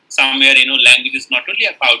 somewhere, language is not only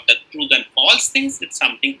about the truth and false things, it's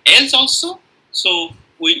something else also. So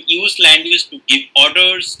we use language to give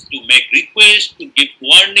orders, to make requests, to give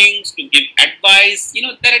warnings, to give advice.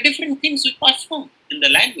 There are different things we perform in the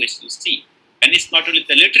language, you see. And it's not only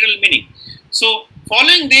the literal meaning. So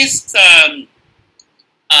following this,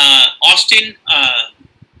 Austin,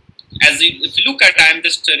 if you look at, I'm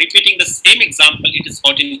just repeating the same example, it is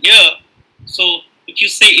hot in here. So if you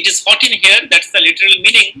say it is hot in here, that's the literal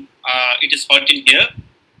meaning, it is hot in here.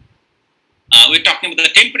 We're talking about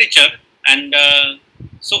the temperature, and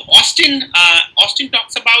so Austin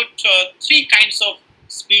talks about three kinds of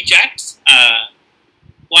speech acts.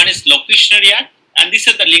 One is locutionary act, and these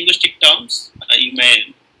are the linguistic terms. You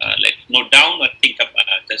may note down or think of,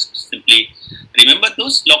 just simply remember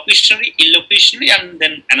those: locutionary, illocutionary, and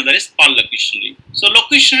then another is parlocutionary. So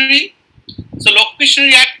locutionary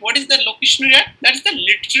act. What is the locutionary act? That is the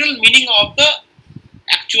literal meaning of the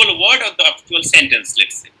actual word or the actual sentence.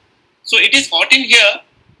 Let's say. So it is hot in here.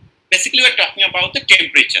 Basically, we're talking about the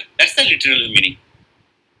temperature. That's the literal meaning.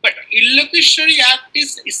 But illocutionary act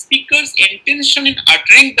is speaker's intention in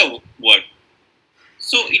uttering the word.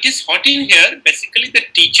 So it is hot in here. Basically, the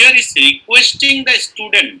teacher is requesting the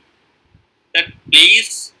student that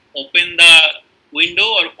please open the window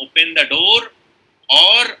or open the door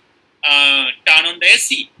or turn on the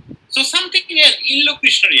AC. So something else,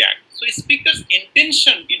 illocutionary act. So speaker's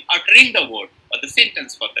intention in uttering the word or the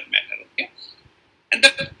sentence for that matter. Okay. And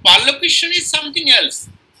the parlocution is something else.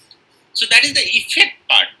 So that is the effect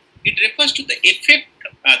part. It refers to the effect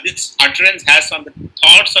this utterance has on the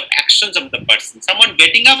thoughts or actions of the person. Someone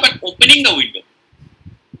getting up and opening the window.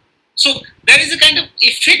 So there is a kind of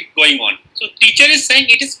effect going on. So teacher is saying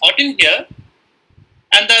it is hot in here,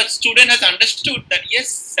 and the student has understood that yes,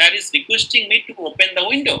 sir is requesting me to open the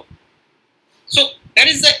window. So there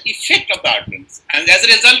is the effect of the utterance, and as a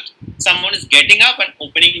result, someone is getting up and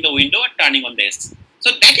opening the window and turning on the AC.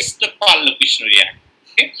 So that is the parlocutionary act.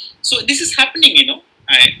 Okay, so this is happening,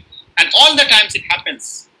 and all the times it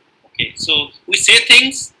happens. Okay, so we say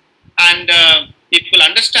things, and people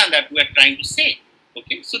understand that we are trying to say.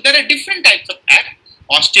 Okay, so there are different types of acts.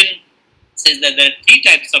 Austin says that there are three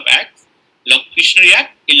types of acts: locutionary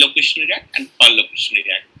act, illocutionary act, and parlocutionary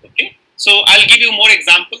act. Okay, so I'll give you more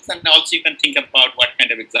examples, and also you can think about what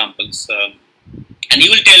kind of examples And you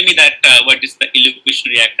will tell me that what is the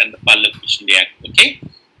illocutionary act and the parlocutionary act. Okay.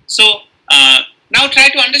 So now try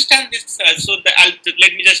to understand this.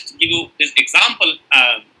 Let me just give you this example.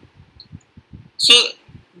 So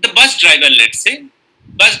the bus driver, let's say,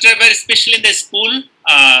 bus driver, especially in the school,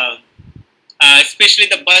 especially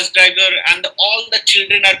the bus driver and all the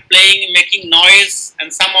children are playing, making noise,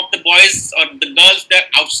 and some of the boys or the girls, they're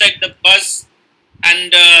outside the bus,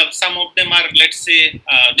 and some of them are, let's say,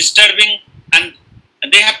 disturbing, and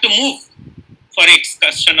they have to move for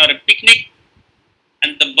excursion or a picnic,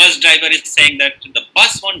 and the bus driver is saying that the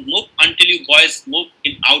bus won't move until you boys move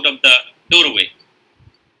in out of the doorway.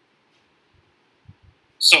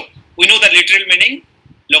 So we know the literal meaning,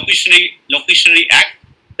 locutionary act,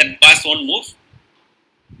 that bus won't move.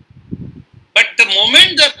 But the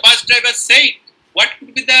moment the bus driver said, what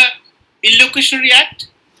could be the illocutionary act?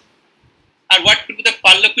 Or what could be the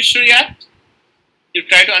parlocutionary act? You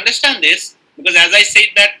try to understand this, because as I said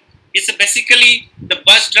that it's basically the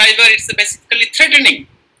bus driver, it's basically threatening.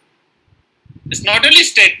 It's not only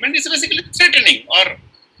statement, it's basically threatening or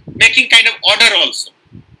making kind of order also.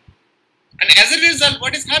 And as a result,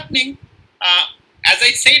 what is happening? As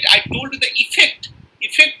I said, I told you the effect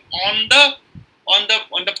on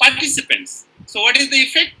the participants. So what is the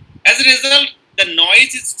effect? As a result, the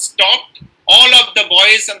noise is stopped. All of the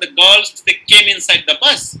boys and the girls, they came inside the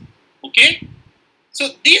bus. Okay. So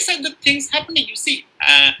these are the things happening. You see.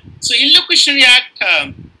 So illocutionary act.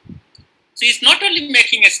 So he's not only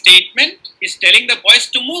making a statement. He's telling the boys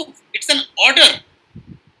to move. It's an order.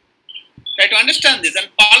 Try to understand this. And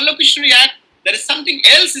parlocutionary act, there is something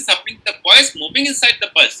else is happening. The boys moving inside the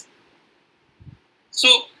bus.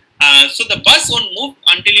 So the bus won't move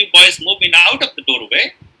until you boys move in out of the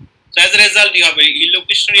doorway. So as a result, you have an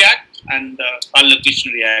illocutionary act and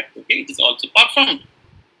parlocutionary act. Okay, it is also performed.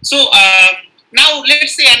 So now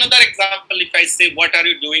let's say another example. If I say, "What are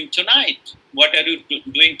you doing tonight? What are you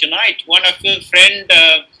doing tonight?" One of your friend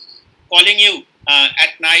calling you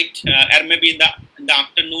at night, or maybe in the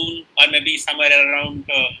afternoon, or maybe somewhere around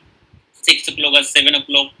 6 o'clock or 7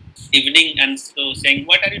 o'clock evening, and so saying,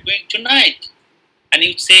 "What are you doing tonight?" And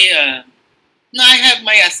you say, "No, I have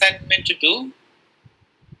my assignment to do."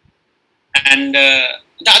 And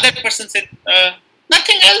the other person said,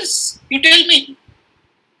 "Nothing else. You tell me."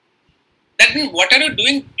 That means what are you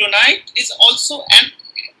doing tonight is also an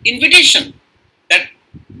invitation that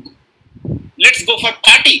let's go for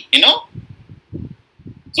party, you know.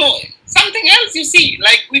 So something else, you see,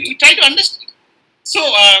 like we try to understand. So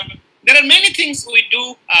there are many things we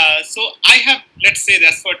do. So I have, let's say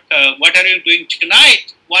that's what are you doing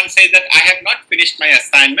tonight? One says that I have not finished my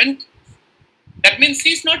assignment. That means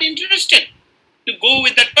he's not interested to go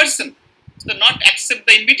with that person. So not accept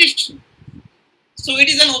the invitation. So it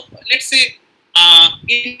is an, let's say,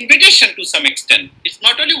 invitation to some extent. It's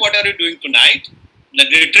not only what are you doing tonight, the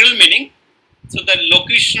literal meaning. So the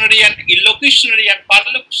locutionary and illocutionary and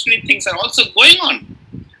parlocutionary things are also going on.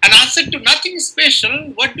 An answer to nothing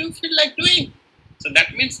special, what do you feel like doing? So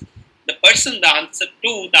that means the person, the answer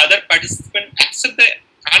to the other participant accept the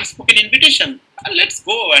unspoken invitation. Let's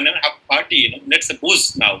go and have a party, you know. Let's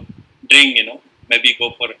booze now, drink, you know, maybe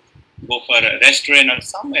go for a restaurant or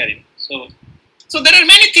somewhere. You know. So there are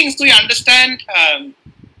many things to understand.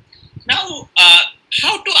 Now,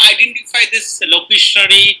 how to identify this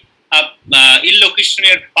locutionary,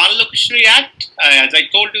 illocutionary or parlocutionary act? As I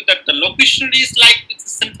told you that the locutionary is like,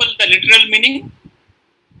 it's simple, the literal meaning.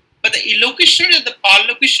 But the illocutionary or the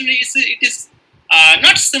parlocutionary it is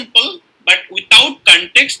not simple, but without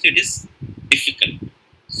context, it is difficult.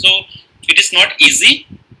 So it is not easy.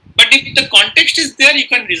 But if the context is there, you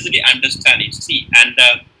can easily understand it. See, and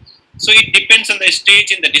so it depends on the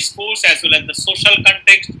stage in the discourse as well as the social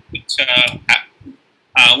context which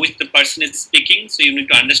the person is speaking. So you need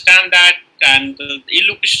to understand that, and the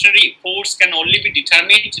illocutionary force can only be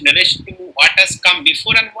determined in relation to what has come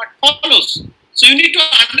before and what follows. So you need to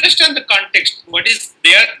understand the context, what is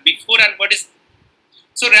there before and what is.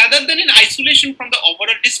 So rather than in isolation from the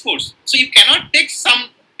overall discourse, so you cannot take some,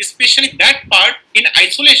 especially that part in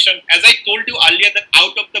isolation. As I told you earlier, that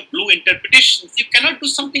out of the blue interpretations, you cannot do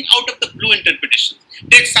something out of the blue interpretations.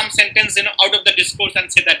 Take some sentence, you know, out of the discourse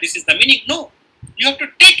and say that this is the meaning. No, you have to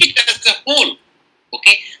take it as a whole.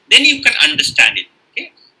 Okay, then you can understand it.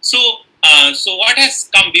 Okay, so what has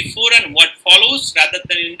come before and what follows, rather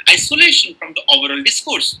than in isolation from the overall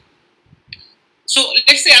discourse. So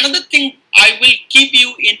let's say another thing I will keep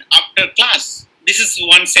you in after class. This is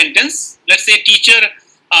one sentence. Let's say teacher.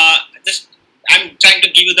 I'm trying to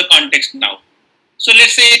give you the context now. So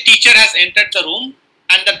let's say a teacher has entered the room,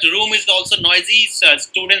 and that room is also noisy.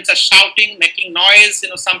 Students are shouting, making noise. You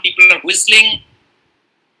know, some people are whistling.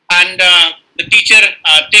 and the teacher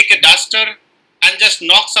take a duster and just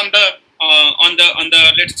knocks on the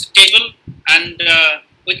let's say table, and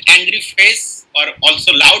with angry face or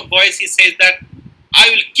also loud voice he says that I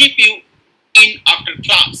will keep you in after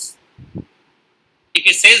class. If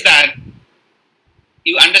he says that,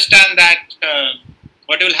 you understand that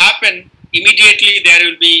what will happen immediately. There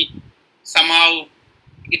will be somehow,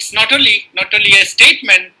 it's not only a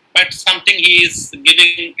statement, but something he is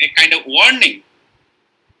giving a kind of warning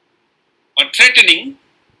or threatening.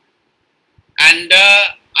 And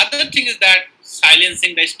other thing is that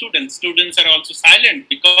silencing the students. Students are also silent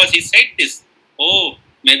because he said this. Oh,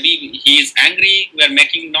 maybe he is angry, we are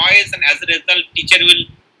making noise, and as a result, teacher will,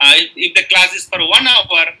 if the class is for 1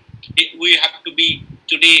 hour, we have to be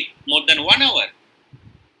today more than 1 hour.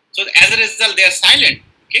 So as a result, they are silent.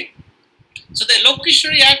 Okay. So the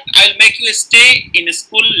Locutionary Act, I'll make you stay in a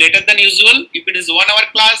school later than usual. If it is 1 hour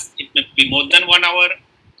class, it may be more than 1 hour.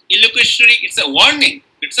 Illocutionary, it's a warning,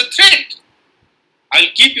 it's a threat.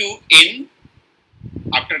 I'll keep you in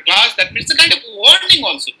after class. That means a kind of warning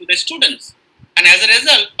also to the students. And as a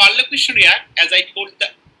result, Parlocutionary Act, as I told, the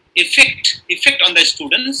effect on the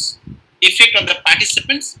students, effect on the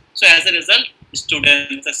participants. So as a result,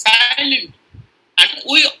 students are silent. And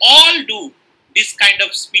we all do this kind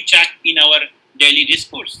of speech act in our daily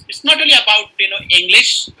discourse. It's not only about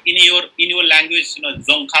English in your language,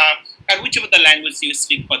 Zonka, or whichever the language you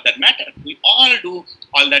speak for that matter. We all do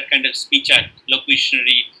all that kind of speech act,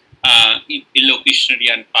 locutionary, illocutionary,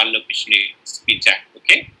 and parlocutionary speech act.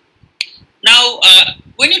 Okay. Now,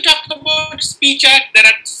 when you talk about speech act, there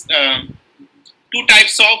are two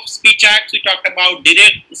types of speech acts. We talked about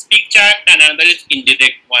direct speech act, and another is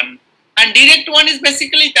indirect one. And direct one is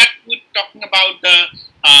basically that we're talking about the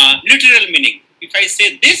literal meaning. If I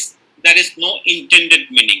say this, there is no intended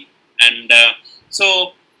meaning, and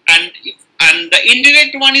and the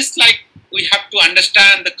indirect one is like we have to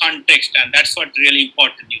understand the context, and that's what really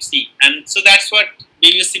important, you see. And so that's what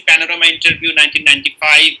BBC Panorama interview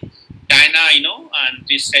 1995, Diana, and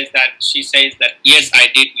she says that yes I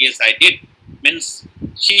did, means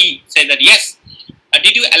she said that yes.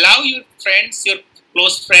 Did you allow your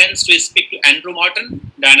close friends to speak to Andrew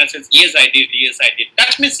Morton? Diana says yes I did.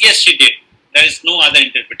 That means yes she did. There is no other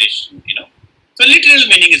interpretation, So literal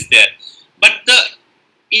meaning is there, but the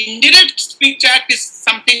indirect speech act is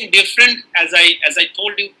something different. As I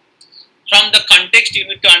told you, from the context you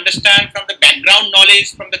need to understand, from the background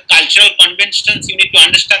knowledge, from the cultural conventions you need to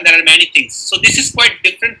understand. There are many things. So this is quite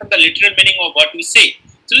different from the literal meaning of what we say.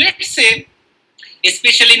 So let's say,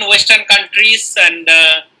 especially in Western countries, and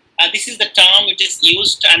this is the term which is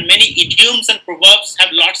used, and many idioms and proverbs have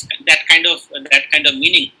lots that kind of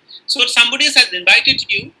meaning. So somebody has invited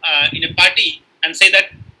you in a party and say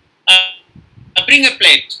that bring a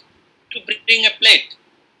plate. To bring a plate.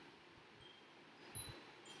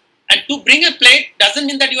 And to bring a plate doesn't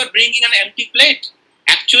mean that you are bringing an empty plate.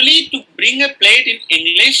 Actually, to bring a plate in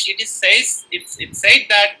English, it's said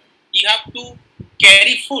that you have to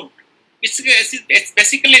carry food. It's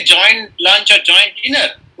basically joint lunch or joint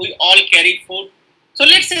dinner. We all carry food. So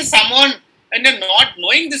let's say someone, and they're not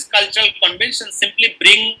knowing this cultural convention, simply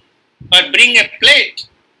bring a plate.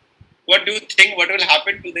 What do you think? What will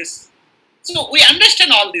happen to this? So we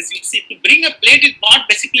understand all this. You see, to bring a plate is not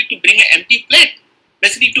basically to bring an empty plate.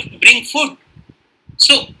 Basically, to bring food.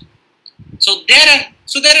 So there are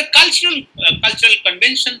cultural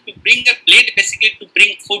convention to bring a plate, basically to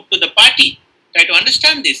bring food to the party. Try to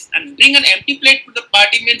understand this. And bring an empty plate to the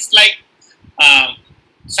party means like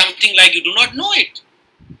something like you do not know it.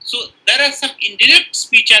 So there are some indirect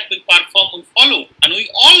speech act we perform, we follow, and we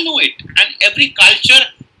all know it. And every culture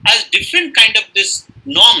has different kind of this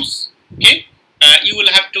norms. Okay, you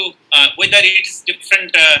will have to whether it is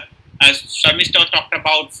different. Sharmista talked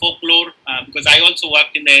about folklore, because I also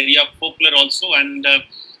worked in the area of folklore also, and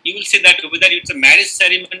you will see that whether it's a marriage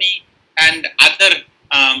ceremony and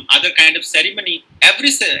other kind of ceremony, every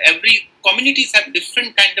communities have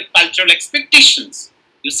different kind of cultural expectations.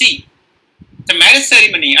 You see, the marriage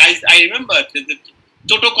ceremony, I remember the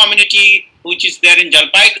Toto community, which is there in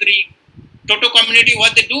Jalpaiguri. Toto community,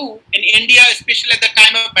 what they do in India, especially at the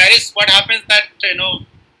time of marriage, what happens that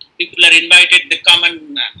people are invited, they come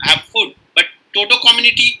and have food. But Toto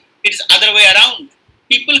community, it is other way around.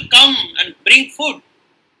 People come and bring food.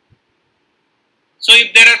 So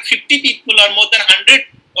if there are 50 people or more than 100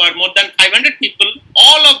 or more than 500 people,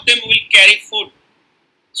 all of them will carry food.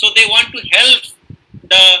 So they want to help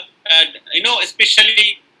the,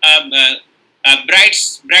 especially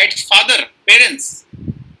bride's father, parents.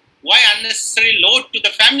 Why unnecessary load to the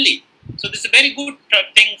family? So this is a very good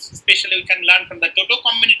thing, especially we can learn from the Toto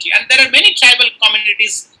community. And there are many tribal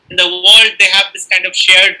communities in the world, they have this kind of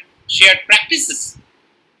shared practices.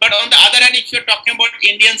 But on the other hand, if you're talking about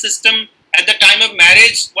Indian system, at the time of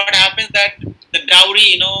marriage, what happens that the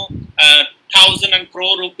dowry, 1,000 and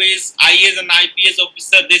crore rupees, IAS and IPS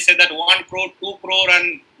officer, they say that 1 crore, 2 crore,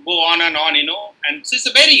 and go on, and so it's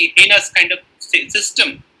a very heinous kind of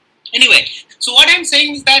system. Anyway, so what I'm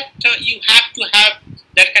saying is that you have to have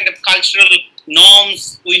that kind of cultural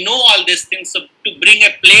norms. We know all these things. So to bring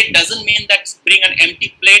a plate doesn't mean that bring an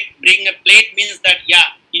empty plate. Bring a plate means that,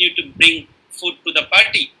 yeah, you need to bring food to the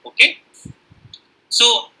party. Okay.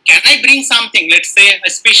 So can I bring something? Let's say,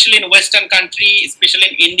 especially in Western country, especially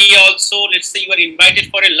in India also, let's say you are invited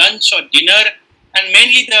for a lunch or dinner, and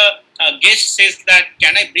mainly the guest says that,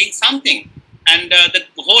 can I bring something? And the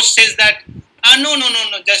host says that, no,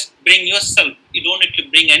 just bring yourself. You don't need to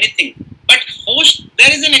bring anything. But host,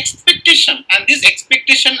 there is an expectation, and this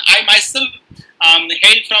expectation, I myself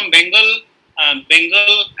hail from Bengal,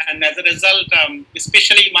 and as a result,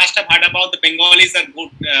 especially you must have heard about the Bengalis are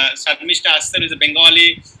good. Sharmishta Asar is a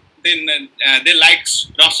Bengali. Then they like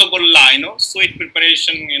rasagolla, sweet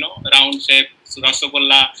preparation, round shape, so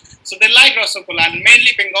rasagolla. So they like rasagolla, and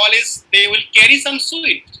mainly Bengalis, they will carry some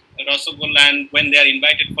sweet rasagolla, and when they are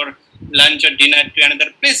invited for lunch or dinner to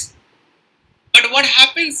another place. But what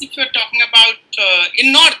happens if you are talking about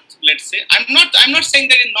in North? Let's say I'm not saying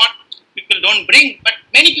that in North people don't bring, but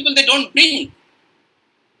many people they don't bring.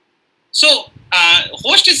 So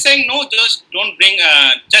host is saying no, just don't bring,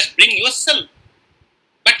 just bring yourself.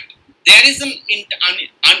 But there is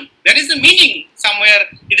there is a meaning somewhere.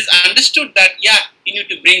 It is understood that yeah, you need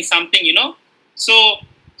to bring something, So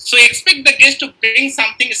expect the guest to bring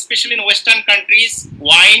something, especially in Western countries,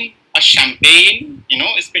 wine or champagne,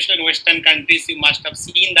 especially in Western countries, you must have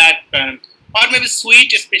seen that, or maybe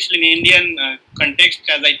sweet, especially in Indian context,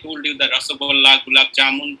 as I told you, the rasagolla, gulab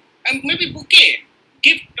jamun, and maybe bouquet,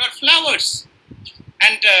 gift or flowers.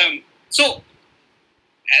 And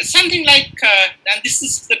something like, and this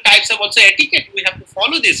is the types of also etiquette, we have to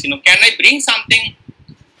follow this, can I bring something?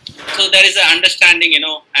 So there is an understanding,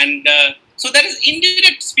 and so there is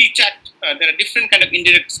indirect speech act, there are different kind of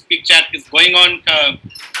indirect speech act is going on,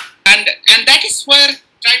 and that is where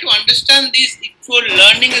try to understand this. If you're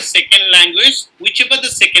learning a second language, whichever the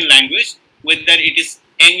second language, whether it is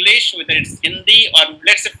English, whether it's Hindi, or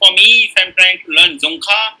let's say for me, if I'm trying to learn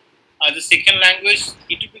Zonkha as a second language,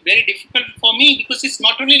 it will be very difficult for me because it's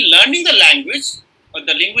not only learning the language or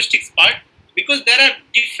the linguistics part, because there are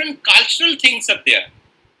different cultural things up there.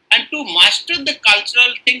 And to master the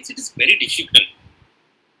cultural things, it is very difficult.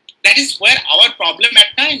 That is where our problem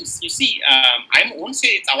at times, you see, I won't say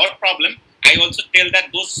it's our problem. I also tell that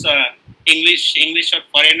those English or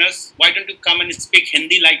foreigners, why don't you come and speak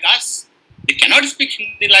Hindi like us? They cannot speak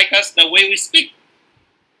Hindi like us the way we speak.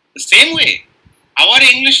 The same way. Our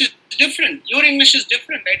English is different. Your English is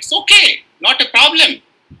different. It's okay. Not a problem.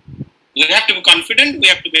 We have to be confident. We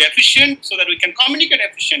have to be efficient so that we can communicate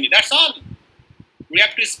efficiently. That's all. We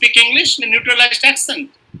have to speak English in a neutralized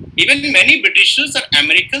accent. Even many Britishers or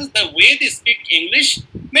Americans, the way they speak English,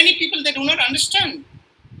 many people, they do not understand.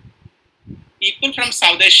 People from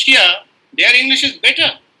South Asia, their English is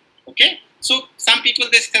better. Okay? So some people,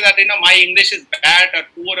 they say that, my English is bad or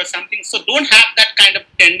poor or something. So don't have that kind of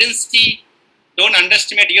tendency. Don't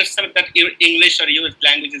underestimate yourself that your English or your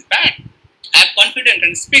language is bad. Have confidence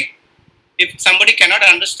and speak. If somebody cannot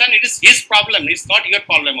understand, it is his problem. It's not your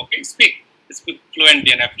problem. Okay? Speak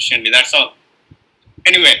fluently and efficiently. That's all.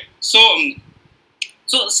 Anyway, so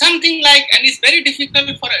something like, and it's very difficult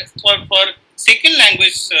for second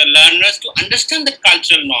language learners to understand the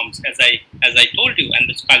cultural norms, as I told you, and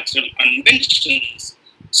the cultural conventions.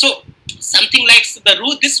 So something like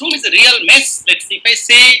this room is a real mess. Let's see, if I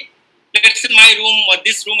say, let's say my room or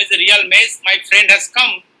this room is a real mess, my friend has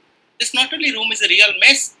come. This not only room is a real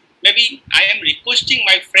mess, maybe I am requesting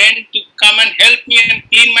my friend to come and help me and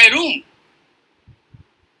clean my room.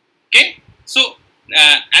 Okay, so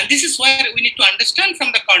and this is where we need to understand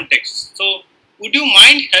from the context. So would you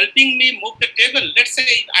mind helping me move the table? Let's say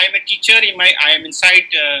I am a teacher, I am inside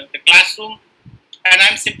the classroom, and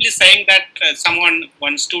I'm simply saying that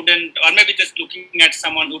one student, or maybe just looking at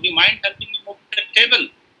someone, would you mind helping me move the table?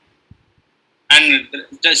 And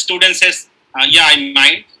the student says, yeah, I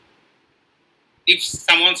mind. If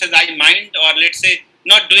someone says, I mind, or let's say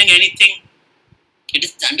not doing anything, it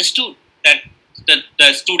is understood that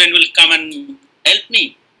the student will come and help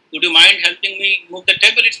me. Would you mind helping me move the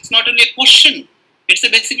table? It's not only a question. It's a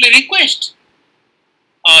basically request.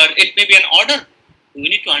 Or it may be an order. We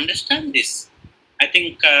need to understand this. I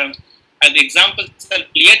think as the examples are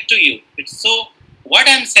clear to you. It's so what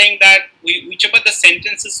I'm saying that whichever the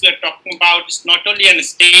sentences we are talking about is not only a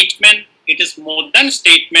statement, it is more than a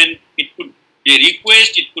statement. It could be a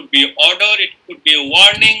request, it could be an order, it could be a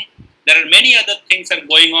warning. There are many other things that are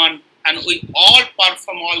going on, and we all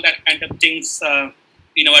perform all that kind of things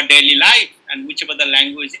in our daily life, and whichever the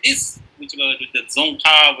language is, whichever it is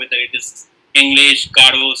Zonkha, whether it is English,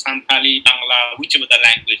 Garo, Santali, Bangla, whichever the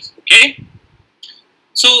language, okay?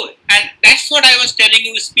 So, and that's what I was telling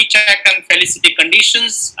you, speech act and felicity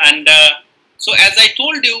conditions. And so as I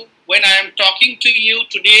told you, when I am talking to you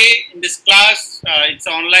today in this class, it's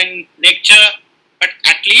an online lecture, but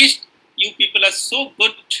at least you people are so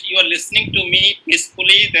good, you are listening to me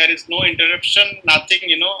peacefully, there is no interruption, nothing,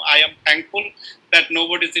 I am thankful that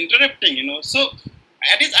nobody is interrupting, So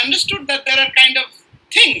it is understood that there are kind of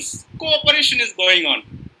things, cooperation is going on.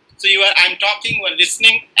 So I'm talking, you are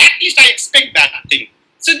listening, at least I expect that thing.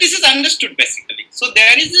 So this is understood basically. So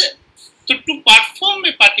there is to perform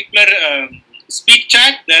a particular speech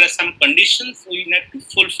act, there are some conditions, we need to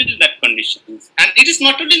fulfill that conditions. And it is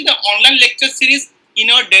not only in the online lecture series, in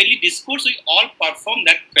our daily discourse, we all perform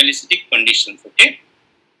that felicity conditions, okay?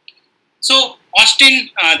 So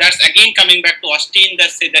Austin, that's again coming back to Austin,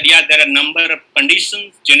 that say that, yeah, there are a number of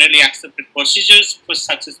conditions, generally accepted procedures for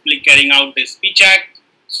successfully carrying out the speech act.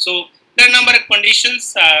 So there are a number of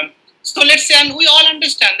conditions. So let's say, and we all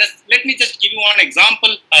understand this. Let me just give you one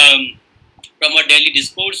example from our daily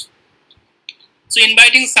discourse. So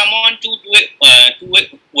inviting someone to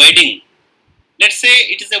a wedding. Let's say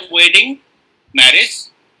it is a wedding, marriage,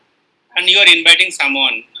 and you are inviting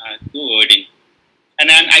someone to a wedding. And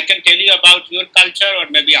then I can tell you about your culture or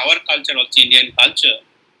maybe our culture, also Indian culture.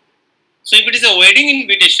 So if it is a wedding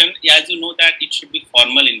invitation, as you know that it should be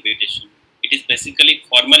formal invitation. It is basically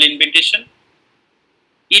formal invitation.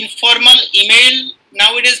 Informal email,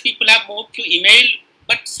 nowadays people have moved to email,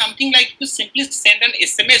 but something like you simply send an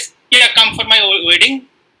SMS, yeah, come for my wedding,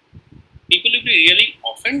 people will be really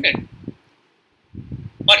offended.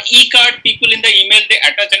 Or e-card, people in the email, they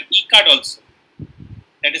attach an e-card also.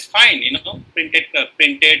 That is fine,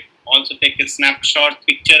 printed, also take a snapshot,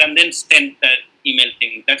 picture, and then send the email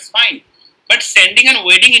thing, that's fine. But sending a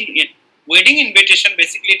wedding invitation,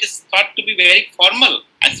 basically it is thought to be very formal,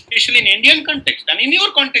 especially in Indian context and in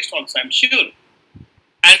your context also, I'm sure.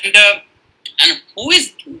 And who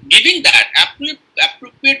is giving that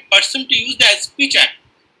appropriate person to use the speech act?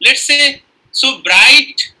 Let's say, so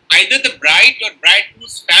bride, either the bride or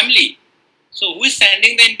bridegroom's family. So who is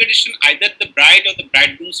sending the invitation? Either the bride or the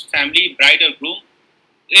bridegroom's family, bride or groom,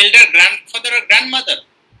 elder, grandfather or grandmother.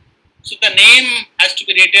 So the name has to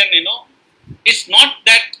be written, It's not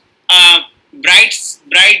that bride's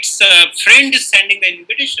friend is sending the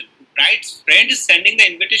invitation. Bride's friend is sending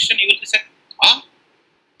the invitation. You will be said,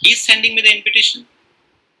 he is sending me the invitation.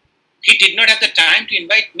 He did not have the time to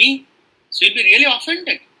invite me. So you'll be really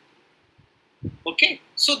offended. Okay.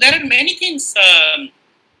 So there are many things.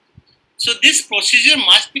 So this procedure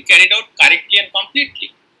must be carried out correctly and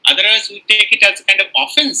completely. Otherwise, we take it as a kind of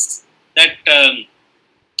offense that.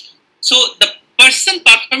 So the person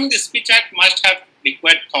performing the speech act must have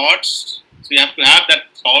required thoughts. So you have to have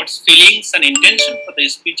that thoughts, feelings, and intention for the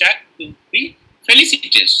speech act to be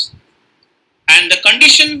felicitous. And the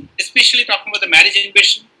condition, especially talking about the marriage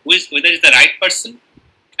invitation, whether it's the right person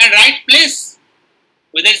and right place,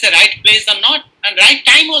 whether it's the right place or not, and right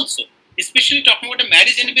time also. Especially talking about a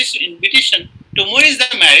marriage invitation, tomorrow is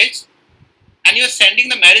the marriage, and you are sending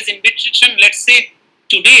the marriage invitation, let's say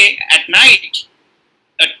today at night,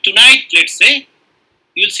 tonight, let's say,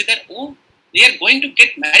 you will see that, oh, they are going to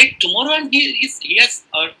get married tomorrow, and he has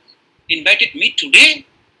invited me today.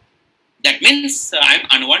 That means I am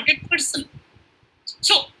an unwanted person.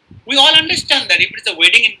 So we all understand that if it is a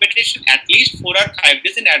wedding invitation, at least 4 or 5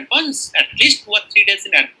 days in advance, at least 2 or 3 days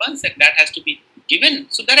in advance, and that has to be given.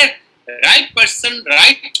 So there are right person,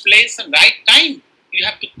 right place, and right time. You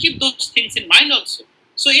have to keep those things in mind also.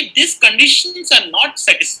 So if these conditions are not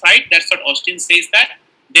satisfied, that's what Austin says, that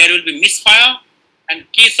there will be misfire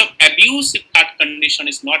and case of abuse if third condition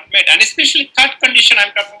is not met. And especially third condition,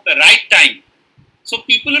 I'm talking about the right time. So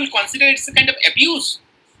people will consider it's a kind of abuse.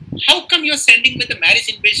 How come you're sending me the marriage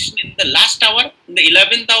invitation in the last hour, in the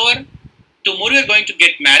 11th hour? Tomorrow you're going to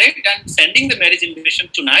get married and sending the marriage invitation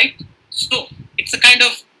tonight. So it's a kind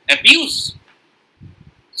of abuse.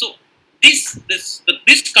 So these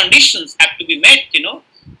conditions have to be met,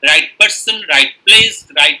 right person, right place,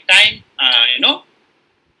 right time,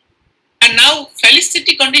 And now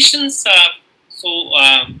felicity conditions,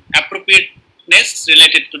 appropriateness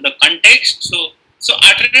related to the context. So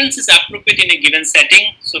utterance is appropriate in a given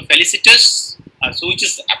setting. So felicitous, which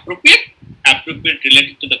is appropriate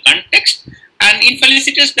related to the context. And in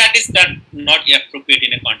felicitas, that is not appropriate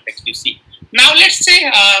in a context, you see. Now, let's say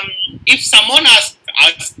if someone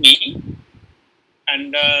asks me,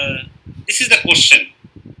 and this is the question,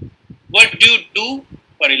 what do you do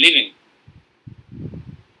for a living?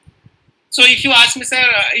 So if you ask me, sir,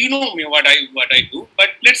 you know me what I do,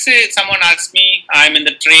 but let's say someone asks me, I'm in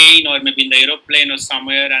the train or maybe in the aeroplane or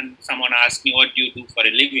somewhere, and someone asks me, what do you do for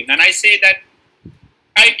a living? And I say that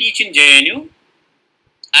I teach in JNU.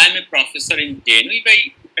 I'm a professor in JNU.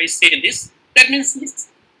 If I say this, that means it's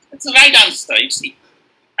the right answer. You see,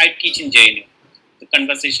 I teach in JNU. The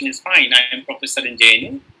conversation is fine. I am professor in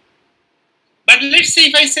JNU. But let's say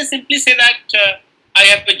if I simply say that I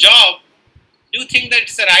have a job, do you think that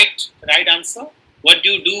it's the right answer? What do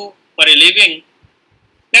you do for a living?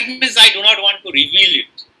 That means I do not want to reveal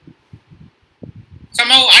it.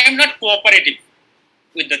 Somehow I am not cooperative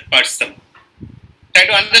with that person. Try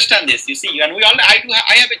to understand this. You see, and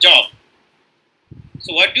I have a job.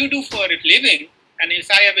 So what do you do for a living? And if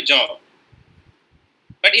I have a job.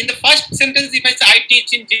 But in the first sentence, if I say I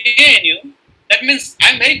teach in JNU, that means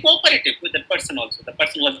I'm very cooperative with that person also. The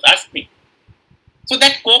person was asked me. So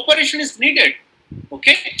that cooperation is needed.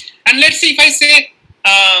 Okay? And let's see if I say,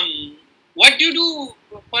 what do you do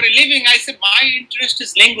for a living? I say, my interest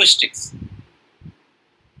is linguistics.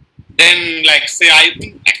 Then, like, say,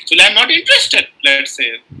 I'm not interested, let's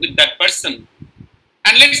say, with that person.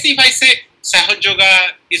 And let's see if I say, Sahaj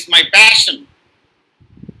Yoga is my passion.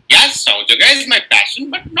 Yes, Sahaj Yoga is my passion,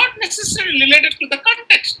 but not necessarily related to the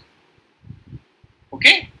context.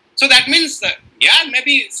 Okay? So that means, yeah,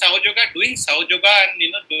 maybe Sahaj Yoga, doing Sahaj Yoga and,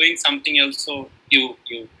 doing something else, so you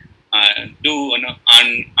do, earn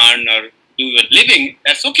or do your living,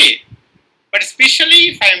 that's okay. But especially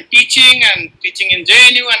if I am teaching in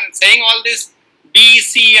JNU and saying all this B,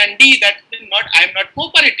 C, and D, I am not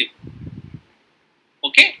cooperative.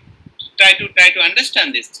 Okay, try to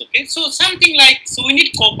understand this. Okay, so something like, so we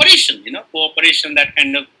need cooperation. Cooperation, that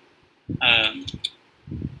kind of.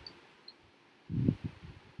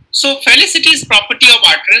 So felicity is property of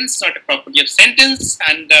utterance, not a property of sentence,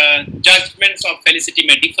 and judgments of felicity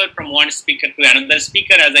may differ from one speaker to another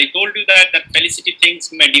speaker. As I told you that felicity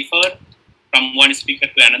things may differ from one speaker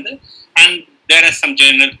to another, and there are some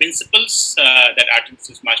general principles that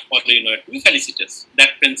utterances must follow in order to be felicitous.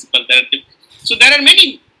 That principle, so there are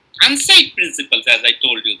many unsaid principles, as I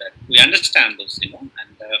told you, that we understand those,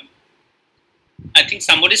 and I think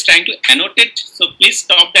somebody is trying to annotate, so please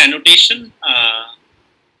stop the annotation.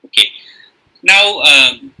 Okay, now,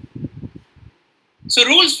 so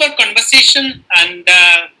rules for conversation, and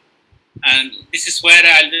this is where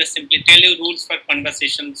I'll just simply tell you rules for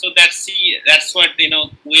conversation. So that's what,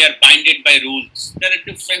 we are binded by rules. There are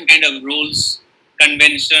different kind of rules,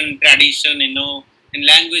 convention, tradition, in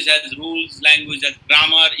language has rules, language has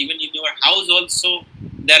grammar, even in your house also,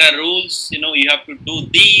 there are rules, you have to do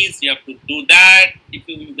these, you have to do that. If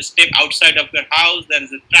you step outside of your house, there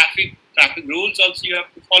is a traffic rules also you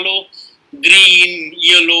have to follow, green,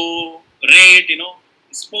 yellow, red,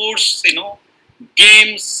 sports,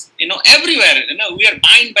 games, everywhere, we are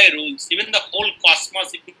bound by rules. Even the whole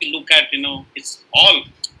cosmos, if you look at, it's all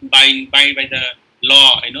bound by the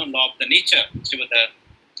law, law of the nature.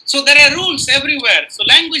 So there are rules everywhere. So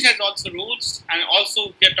language has also rules, and also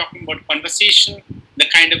if we are talking about conversation, the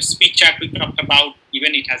kind of speech that we talked about,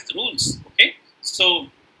 even it has rules. Okay, so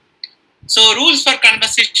rules for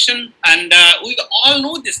conversation, and we all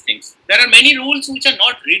know these things. There are many rules which are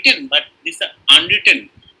not written, but these are unwritten.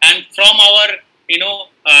 And from our,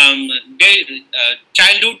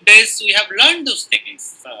 childhood days, we have learned those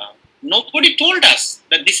things. Nobody told us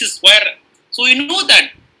that this is where. So you know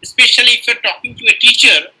that, especially if you're talking to a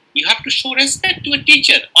teacher, you have to show respect to a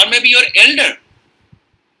teacher, or maybe your elder.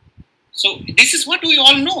 So this is what we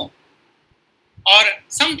all know, or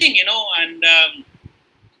something, and.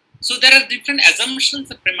 So there are different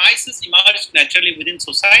assumptions and premises emerged naturally within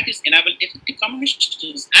societies, enable effective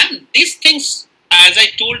communications. And these things, as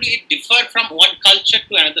I told you, it differ from one culture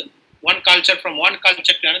to another, from one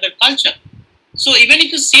culture to another culture. So even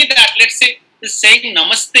if you say that, let's say, saying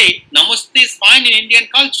namaste is fine in Indian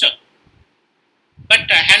culture.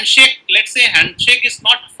 But handshake, let's say handshake is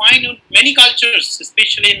not fine in many cultures,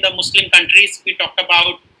 especially in the Muslim countries we talked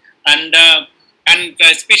about, and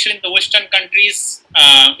especially in the Western countries,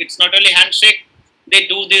 it's not only handshake. They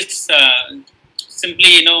do this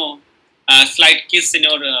simply, slight kiss in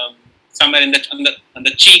your somewhere on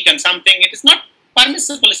the cheek and something. It is not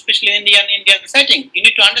permissible, especially in Indian setting. You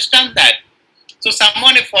need to understand that. So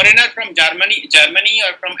someone, a foreigner from Germany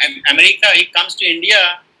or from America, he comes to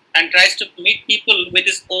India and tries to meet people with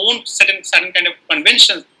his own certain kind of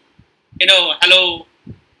conventions. Hello,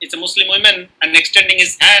 it's a Muslim woman, and extending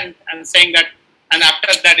his hand and saying that, and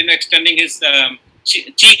after that, extending his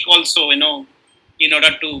cheek also, in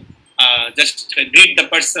order to just greet the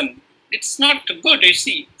person. It's not good, you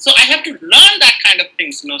see. So I have to learn that kind of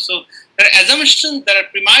things, So there are assumptions, there are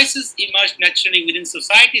premises emerged naturally within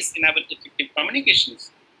societies in our effective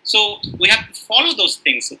communications. So we have to follow those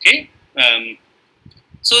things, okay?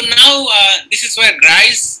 So now this is where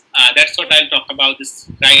Grice, that's what I'll talk about.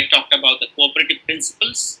 Grice talked about the cooperative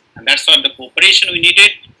principles, and that's what the cooperation we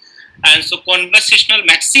needed. And so conversational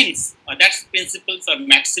maxims, that's principles or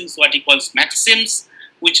maxims, what he calls maxims,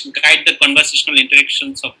 which guide the conversational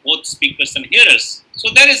interactions of both speakers and hearers. So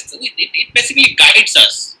it basically guides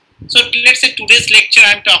us. So let's say today's lecture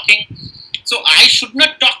I'm talking, so I should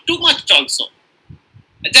not talk too much also.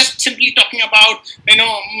 Just simply talking about,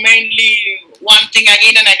 mainly one thing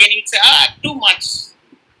again and again, you say, too much,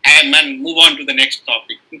 and man, move on to the next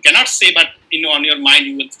topic. You cannot say, but on your mind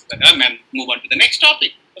you will say, man, move on to the next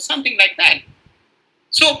topic, or something like that.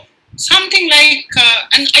 So something like,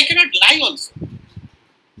 and I cannot lie also.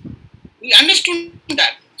 We understood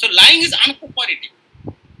that. So lying is uncooperative.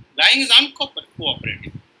 Lying is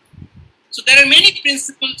uncooperative. So there are many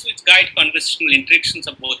principles which guide conversational interactions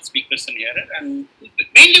of both speakers and hearer, and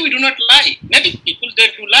mainly we do not lie. Maybe people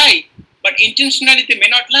dare to lie, but intentionally they may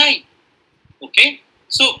not lie. Okay?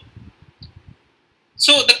 So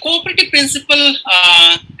the cooperative principle,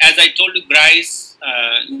 as I told you, Grice,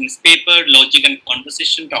 in his paper, Logic and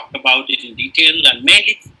Conversation, talked about it in detail, and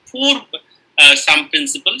mainly 4 some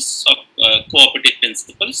principles of cooperative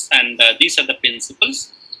principles, and these are the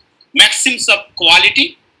principles. Maxims of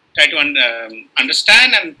quality, try to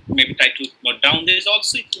understand and maybe try to note down this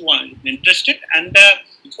also if you are interested. And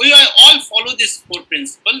we all follow these 4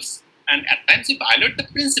 principles, and at times we violate the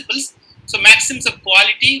principles. So maxims of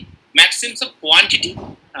quality, maxims of quantity,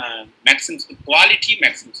 maxims of quality,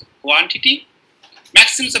 maxims of quantity,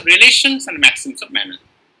 maxims of relations, and maxims of manner.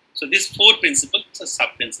 So these 4 principles are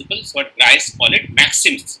sub-principles, what guys call it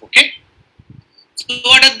maxims, okay? So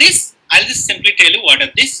what are these? I'll just simply tell you what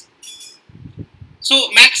are these. So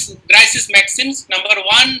Grice's maxims, number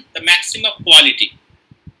 1, the maxim of quality.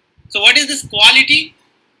 So what is this quality?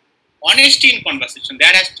 Honesty in conversation.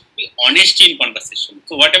 There has to be honesty in conversation.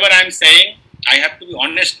 So whatever I'm saying, I have to be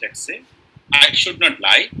honest, let's say. I should not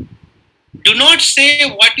lie. Do not say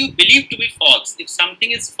what you believe to be false. If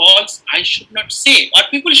something is false, I should not say, or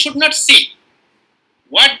people should not say.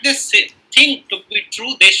 What they think to be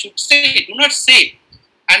true, they should say. Do not say.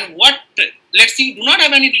 And let's see, do not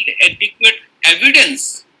have any adequate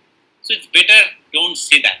evidence. So it's better don't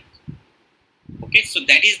say that. Okay, so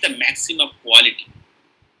that is the maximum of quality.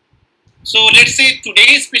 So let's say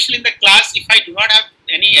today, especially in the class, if I do not have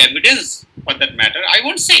any evidence for that matter, I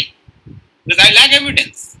won't say, because I lack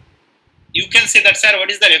evidence. You can say that, sir, what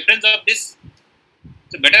is the reference of this?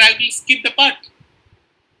 So better I will skip the part.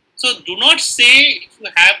 So do not say if you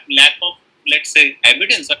have lack of, let's say,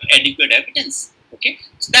 evidence or adequate evidence. Okay,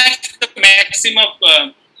 so that's the maximum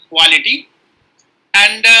of quality.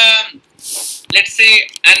 And let's say,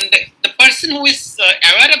 and the person who is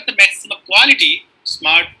aware of the maximum of quality,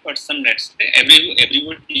 smart person, let's say, everybody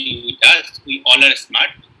who does, we all are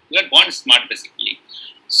smart. We are born smart basically.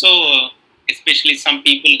 So especially some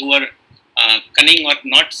people who are cunning or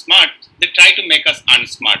not smart, they try to make us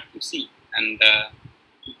unsmart, you see. And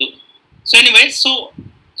so anyway, so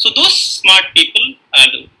those smart people are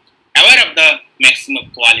aware of the maximum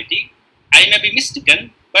quality. I may be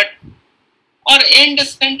mistaken, but or end a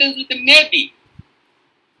sentence with a maybe.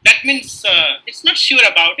 That means it's not sure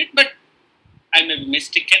about it, but I may be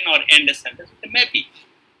mistaken, or end a sentence with a maybe.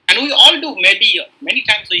 And we all do maybe, many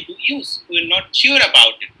times we do use, we are not sure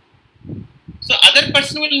about it. So other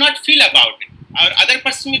person will not feel about it. Or other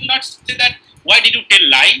person will not say that, why did you tell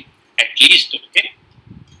lie? At least, okay.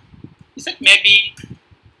 He said maybe,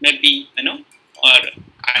 or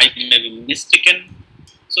I may be mistaken.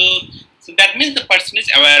 So that means the person is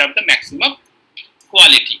aware of the maximum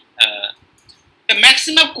quality. The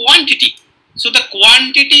maximum quantity. So the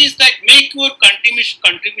quantity is like make your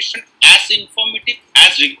contribution as informative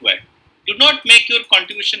as required. Do not make your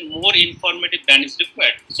contribution more informative than is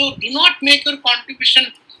required. So do not make your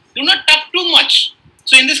contribution, do not talk too much.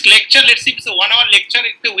 So in this lecture, let's see, it's a 1 hour lecture.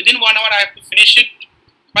 If within 1 hour I have to finish it.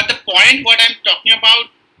 But the point what I'm talking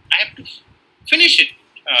about, I have to finish it.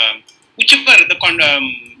 Whichever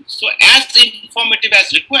so as informative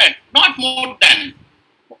as required, not more than.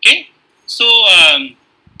 Okay. So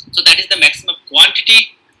that is the maximum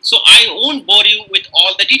quantity. So I won't bore you with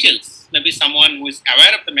all the details. Maybe someone who is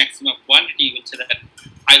aware of the maximum quantity will say that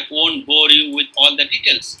I won't bore you with all the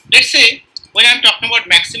details. Let's say when I'm talking about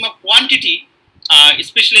maximum quantity,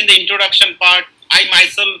 especially in the introduction part, I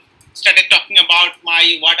myself started talking about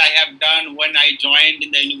what I have done when I joined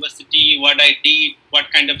in the university, what I did,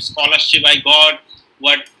 what kind of scholarship I got,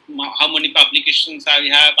 how many publications I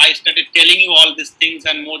have. I started telling you all these things,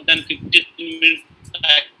 and more than 15 minutes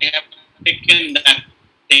I have taken that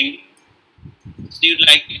thing. So you're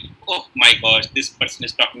like, oh my gosh, this person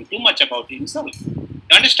is talking too much about himself.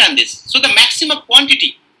 You understand this? So the maximum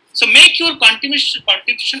quantity. So make your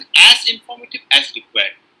contribution as informative as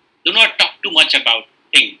required. Do not talk too much about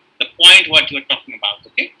thing, the point what you are talking about.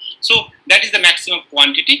 Okay. So that is the maximum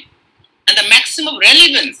quantity, and the maximum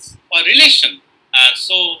relevance or relation.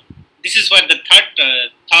 So this is what the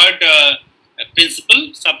third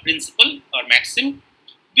principle, sub-principle or maxim.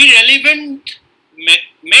 Be relevant,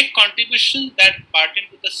 make contributions that pertain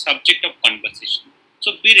to the subject of conversation.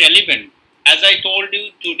 So be relevant. As I told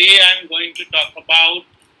you, today I am going to talk about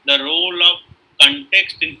the role of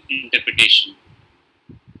context in interpretation.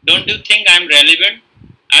 Don't you think I am relevant?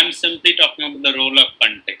 I am simply talking about the role of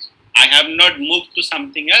context. I have not moved to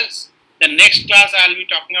something else. The next class I will be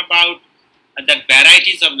talking about the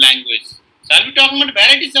varieties of language. So I will be talking about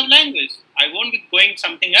varieties of language. I won't be going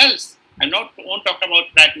something else. I won't talk about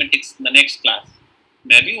pragmatics in the next class.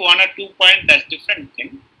 Maybe 1 or 2 points, that's different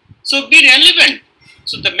thing. So be relevant.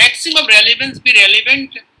 So the maximum relevance, be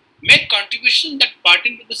relevant, make contribution that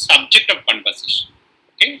pertain to the subject of conversation.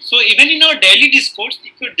 Okay. So even in our daily discourse,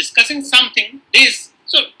 if you're discussing something,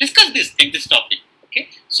 so discuss this thing, this topic. Okay.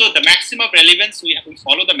 So the maximum relevance, we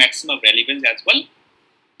follow the maximum relevance as well.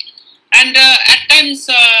 And at times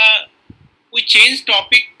we change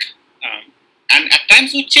topic, and at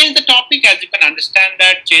times we change the topic. As you can understand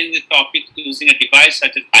that, change the topic using a device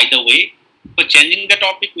such as by the way. For changing the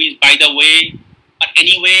topic, we use by the way or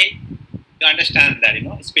anyway. You understand that,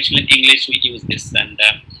 especially in English we use this. And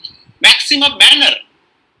maximum manner.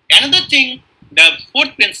 Another thing, the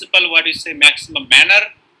fourth principle, what you say, maximum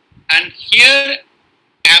manner. And here,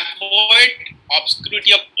 avoid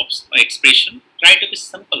obscurity of expression. Try to be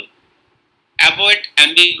simple. Avoid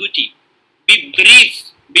ambiguity. Be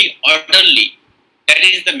brief. Be orderly. That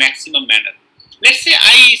is the maximum manner. Let's say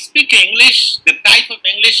I speak English, the type of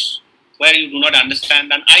English where you do not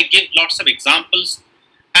understand, and I give lots of examples,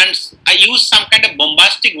 and I use some kind of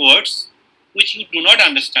bombastic words which you do not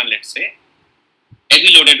understand, let's say,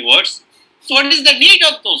 heavy loaded words. So what is the need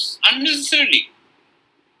of those unnecessarily?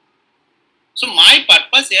 So my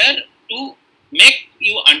purpose here to make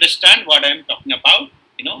you understand what I am talking about,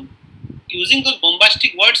 using those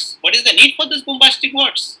bombastic words. What is the need for those bombastic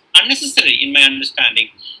words? Unnecessary in my understanding.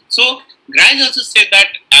 So Grimes also said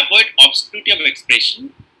that avoid obscurity of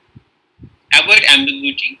expression, avoid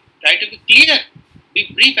ambiguity, try to be clear,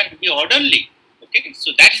 be brief and be orderly. Okay,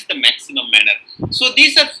 so that is the maximum manner. So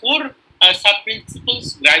these are 4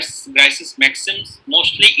 sub-principles, Grice's maxims,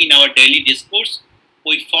 mostly in our daily discourse.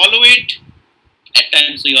 We follow it. At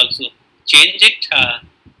times we also change it.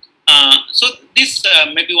 So this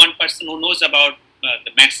maybe one person who knows about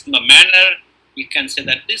the maximum manner, we can say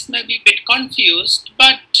that this may be a bit confused,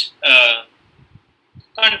 but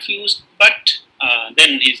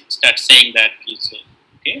then he starts saying that also.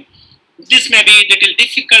 Okay, this may be a little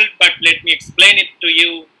difficult, but let me explain it to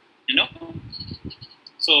you.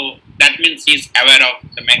 So that means he is aware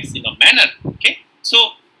of the maximum manner. Okay,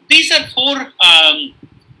 so these are 4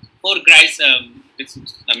 Grice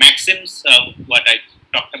maxims. What I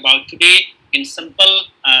talked about today in simple.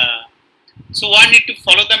 So one need to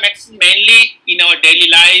follow the maxims mainly in our daily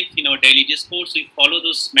life, in our daily discourse. We follow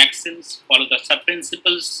those maxims, follow the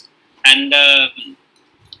sub-principles, and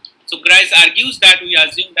so Grice argues that we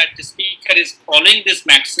assume that the speaker is following these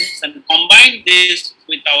maxims and combine this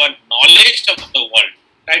with our knowledge of the world.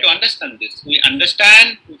 Try to understand this. We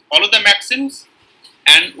understand, we follow the maxims,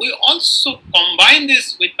 and we also combine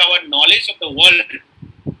this with our knowledge of the world,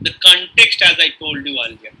 the context, as I told you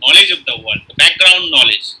earlier, knowledge of the world, the background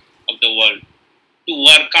knowledge of the world, to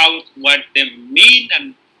work out what they mean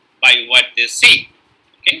and by what they say.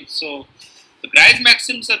 Okay, so the Grice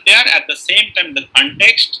maxims are there, at the same time the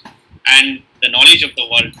context and the knowledge of the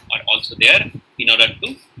world are also there in order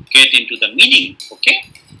to get into the meaning. Okay,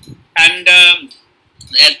 and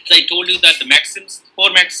as I told you that the maxims,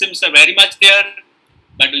 4 maxims are very much there,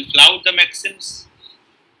 but we flout the maxims.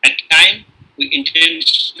 At time we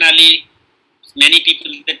intentionally, many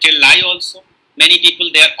people they tell lie also. Many people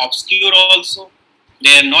they are obscure also.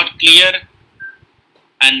 They are not clear,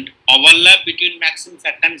 and overlap between maxims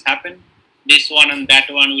at times happen. This one and that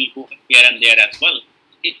one will go here and there as well.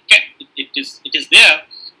 It is there.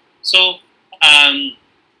 So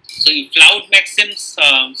so you flout maxims.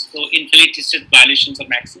 So implicit violations of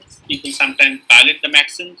maxims. People sometimes violate the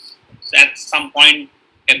maxims. So at some point,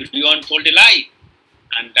 everyone told a lie,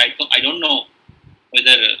 and I don't know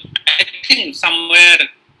whether I think somewhere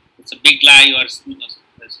it's a big lie or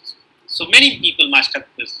so many people must have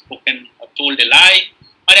spoken or told a lie,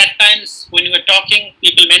 or at times when you were talking,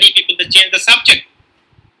 many people they change the subject.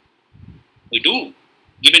 We do.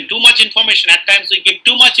 Given too much information, at times we give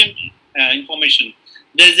too much information.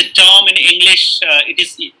 There is a term in English, it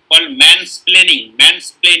is called mansplaining.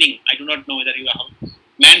 Mansplaining, I do not know whether you have.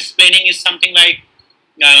 Mansplaining is something like,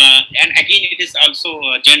 and again it is also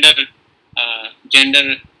gender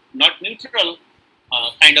not neutral,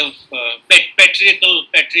 kind of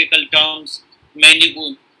patriarchal terms.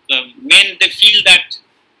 Many men, they feel that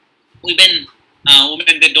women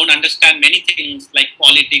they don't understand many things like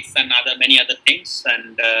politics and many other things,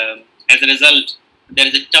 and as a result there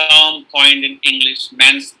is a term coined in English,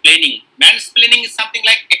 mansplaining. Mansplaining is something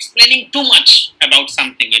like explaining too much about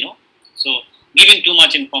something, so giving too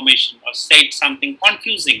much information or said something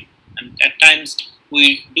confusing, and at times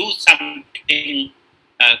we do something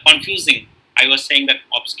confusing. I was saying that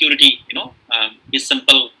obscurity is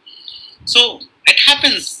simple. So it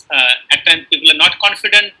happens at times people are not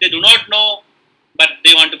confident, they do not know, but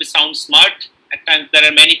they want to sound smart. At times there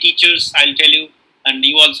are many teachers, I'll tell you, and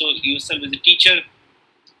you also yourself as a teacher,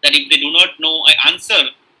 that if they do not know an answer,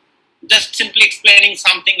 just simply explaining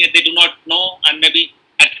something that they do not know, and maybe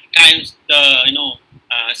at times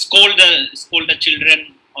scold the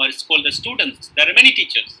children or scold the students. There are many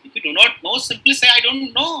teachers. If you do not know, simply say, I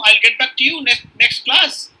don't know, I'll get back to you next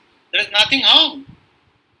class. There is nothing wrong.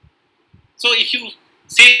 So if you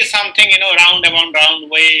say something, round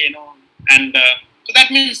way, and so that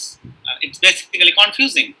means it's basically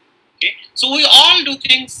confusing. Okay, so we all do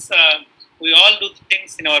things.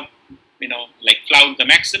 In our, like flout the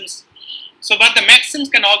maxims. So, but the maxims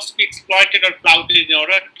can also be exploited or flouted in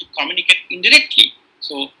order to communicate indirectly.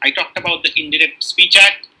 So, I talked about the Indirect Speech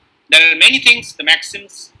Act. There are many things, the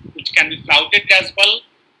maxims, which can be flouted as well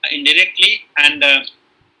indirectly. And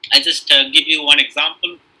I just give you one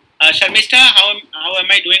example. Sharmishta, how am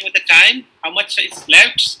I doing with the time? How much is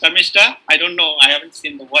left, Sharmishta? I don't know. I haven't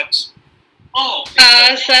seen the watch. Oh,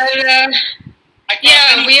 sir.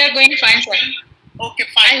 Yeah, we are going fine, sir. Okay,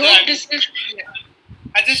 fine. I hope this is. Yeah.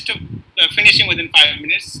 I just finishing within 5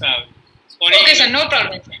 minutes. Sorry. Okay, sir. No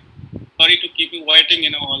problem, sir. Sorry to keep you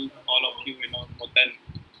waiting. All of you, more than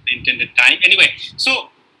the intended time. Anyway, so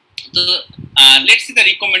let's see the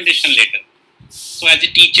recommendation letter. So as a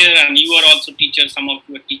teacher, and you are also teacher, some of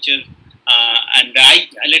you are teachers, and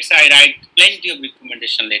let's say I write plenty of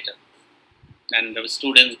recommendation letter, and the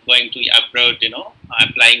students going to abroad,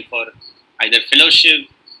 applying for either fellowship,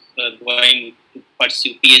 going to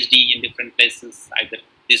pursue PhD in different places, either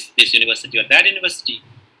this university or that university.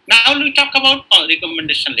 Now we talk about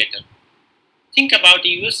recommendation letter. Think about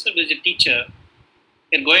yourself as a teacher.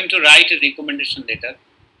 You're going to write a recommendation letter.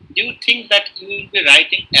 Do you think that you will be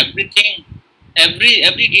writing everything,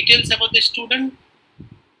 every details about the student,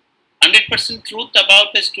 100% truth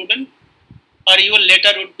about the student, or your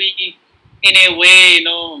letter would be in a way,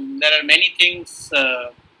 there are many things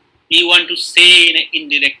you want to say in an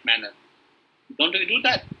indirect manner. Don't we do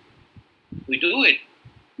that? We do it.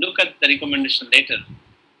 Look at the recommendation letter,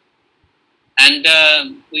 and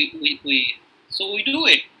so we do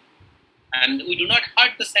it, and we do not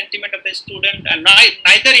hurt the sentiment of the student, and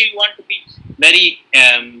neither you want to be very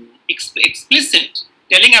explicit,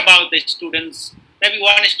 telling about the students. Maybe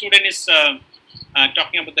one student is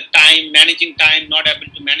talking about the time, managing time, not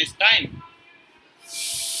able to manage time.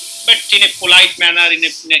 But in a polite manner, in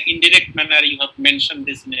an indirect manner, you have mentioned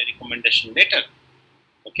this in a recommendation letter.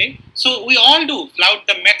 Okay, so we all do flout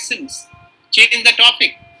the maxims, change the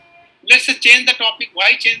topic. Let's say change the topic.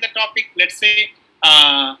 Why change the topic? Let's say,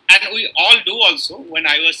 and we all do also. When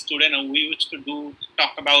I was a student, we used to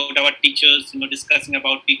talk about our teachers, discussing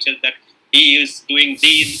about teachers, that he is doing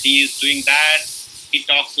this, he is doing that, he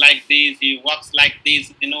talks like this, he walks like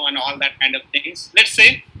this, and all that kind of things. Let's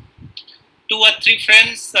say 2 or 3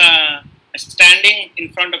 friends standing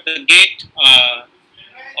in front of the gate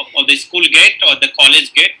of the school gate or the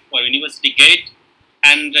college gate or university gate,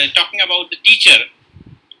 and talking about the teacher,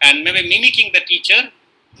 and maybe mimicking the teacher,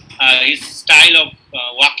 his style of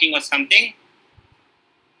walking or something.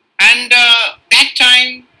 And that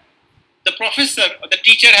time, the professor or the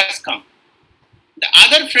teacher has come. The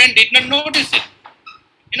other friend did not notice it,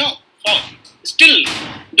 still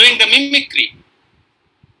doing the mimicry.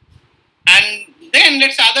 And then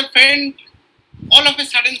let's say other friend, all of a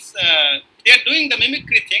sudden, they are doing the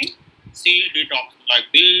mimicry thing. See, they talk like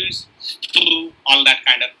this, all that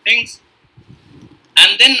kind of things.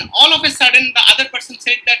 And then all of a sudden, the other person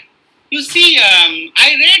said that, You see,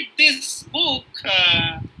 I read this book,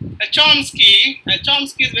 Chomsky.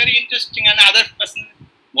 Chomsky is very interesting. Another person,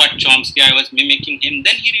 what Chomsky, I was mimicking him.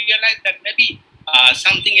 Then he realized that maybe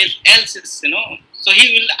something else is, so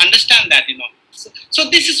he will understand that, So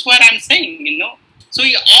this is what I'm saying, So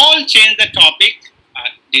we all change the topic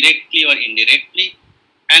directly or indirectly.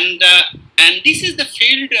 And this is the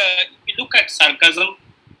field, if you look at sarcasm,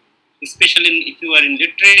 especially if you are in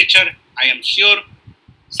literature, I am sure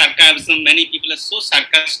sarcasm, many people are so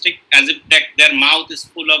sarcastic as if their mouth is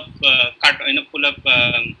full of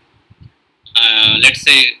let's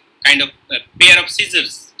say, kind of a pair of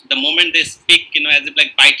scissors. The moment they speak, as if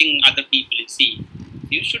like biting other people, you see.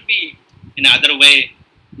 You should be, in other way,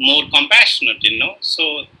 more compassionate,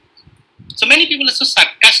 So many people are so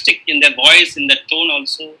sarcastic in their voice, in their tone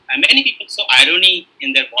also. And many people so irony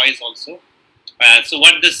in their voice also. So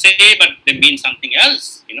what they say, but they mean something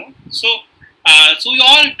else, So we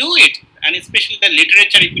all do it, and especially the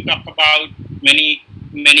literature. If we talk about many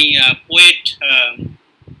poet,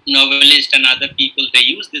 novelists, and other people, they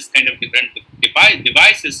use this kind of different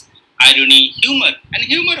devices, irony, humor, and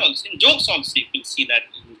humor also in jokes. Also, you can see that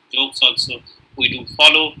in jokes also we do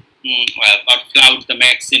follow or flout the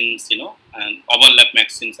maxims, and overlap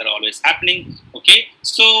maxims are always happening. Okay,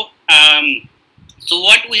 so. So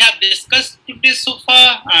what we have discussed today so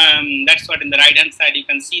far, that's what in the right hand side you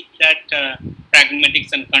can see that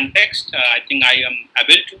pragmatics and context. I think I am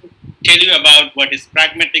able to tell you about what is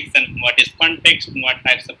pragmatics and what is context and what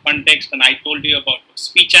types of context. And I told you about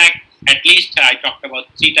speech act. At least I talked about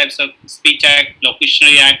 3 types of speech act: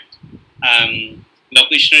 locutionary act,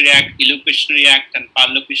 elocutionary act, and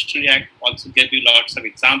parlocutionary act. Also gave you lots of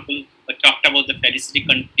examples. But talked about the felicity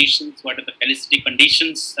conditions. What are the felicity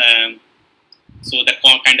conditions? So the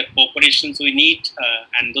kind of cooperations we need,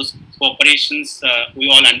 and those cooperations, we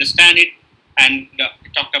all understand it. And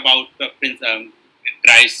talked about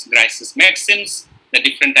Grice's maxims, the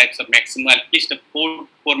different types of maxim, at least the four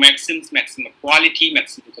maxims: maximum of quality,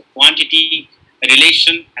 maximum of quantity,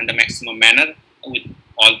 relation, and the maximum manner, with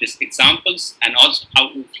all these examples, and also how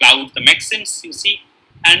to flout the maxims, you see.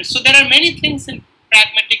 And so there are many things in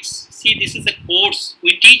pragmatics. See, this is a course.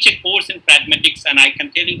 We teach a course in pragmatics, and I can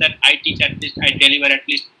tell you that I can deliver at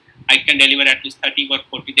least 30 or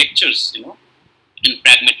 40 lectures, in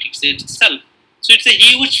pragmatics itself. So it's a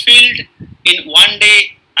huge field. In one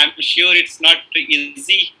day, I'm sure it's not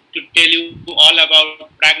easy to tell you all about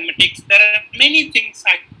pragmatics. There are many things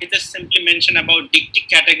I just simply mention about dictic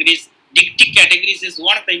categories. Dictic categories is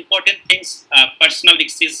one of the important things, personal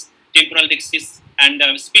dixis, temporal dixis, and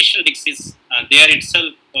spatial dixis there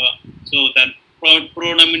itself. So the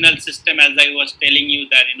pronominal system, as I was telling you,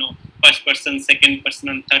 that first person, second person,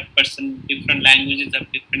 and third person, different languages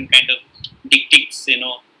have different kind of dictics,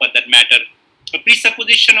 for that matter. So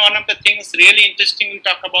presupposition, one of the things really interesting, we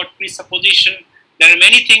talk about presupposition. There are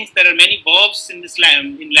many things, there are many verbs in this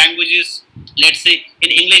in languages. Let's say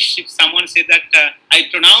in English, if someone says that I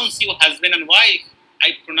pronounce you husband and wife,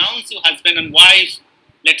 I pronounce you husband and wife.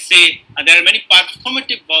 Let's say there are many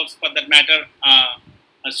performative verbs for that matter.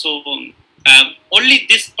 So only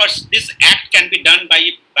this act can be done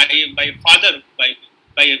by a father, by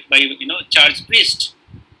church priest.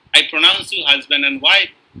 I pronounce you husband and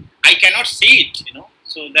wife. I cannot say it,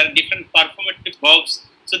 So there are different performative verbs.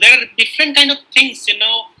 So there are different kind of things,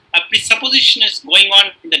 A presupposition is going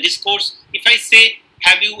on in the discourse. If I say,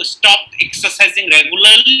 have you stopped exercising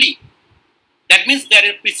regularly? That means there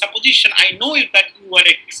is a presupposition. I know that you were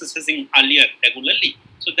exercising earlier regularly.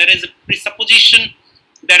 So there is a presupposition.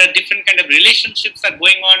 There are different kind of relationships are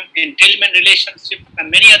going on, entailment relationships,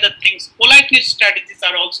 and many other things. Politeness strategies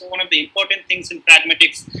are also one of the important things in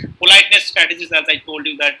pragmatics. Politeness strategies, as I told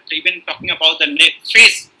you, that even talking about the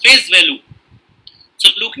face value. So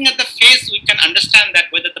looking at the face, we can understand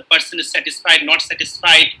that whether the person is satisfied, not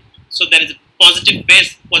satisfied. So there is a positive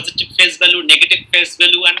face value, negative face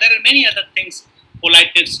value, and there are many other things.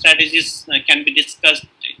 Politeness strategies can be discussed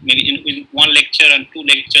maybe in one lecture and 2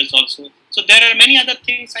 lectures also. So there are many other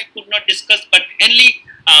things I could not discuss, but only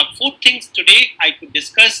 4 things today I could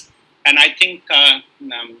discuss, and I think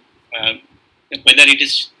whether it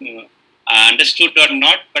is understood or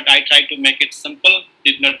not, but I try to make it simple,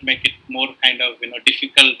 did not make it more kind of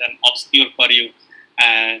difficult and obscure for you.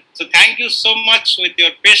 So thank you so much with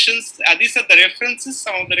your patience. These are the references,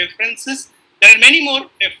 some of the references. There are many more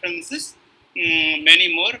references,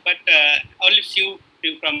 but only few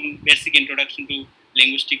from basic introduction to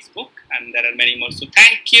linguistics book, and there are many more. So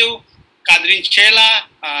thank you, Kadrin Chela.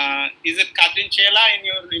 Is it Kadrin Chela in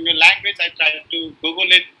your language? I tried to Google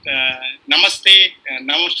it. Namaste,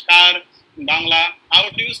 Namaskar, in Bangla. How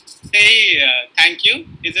do you say thank you?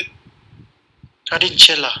 Is it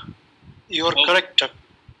Karinchela. You are Oh. correct.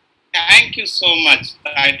 Thank you so much.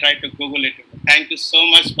 I tried to Google it. Thank you so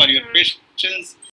much for your questions.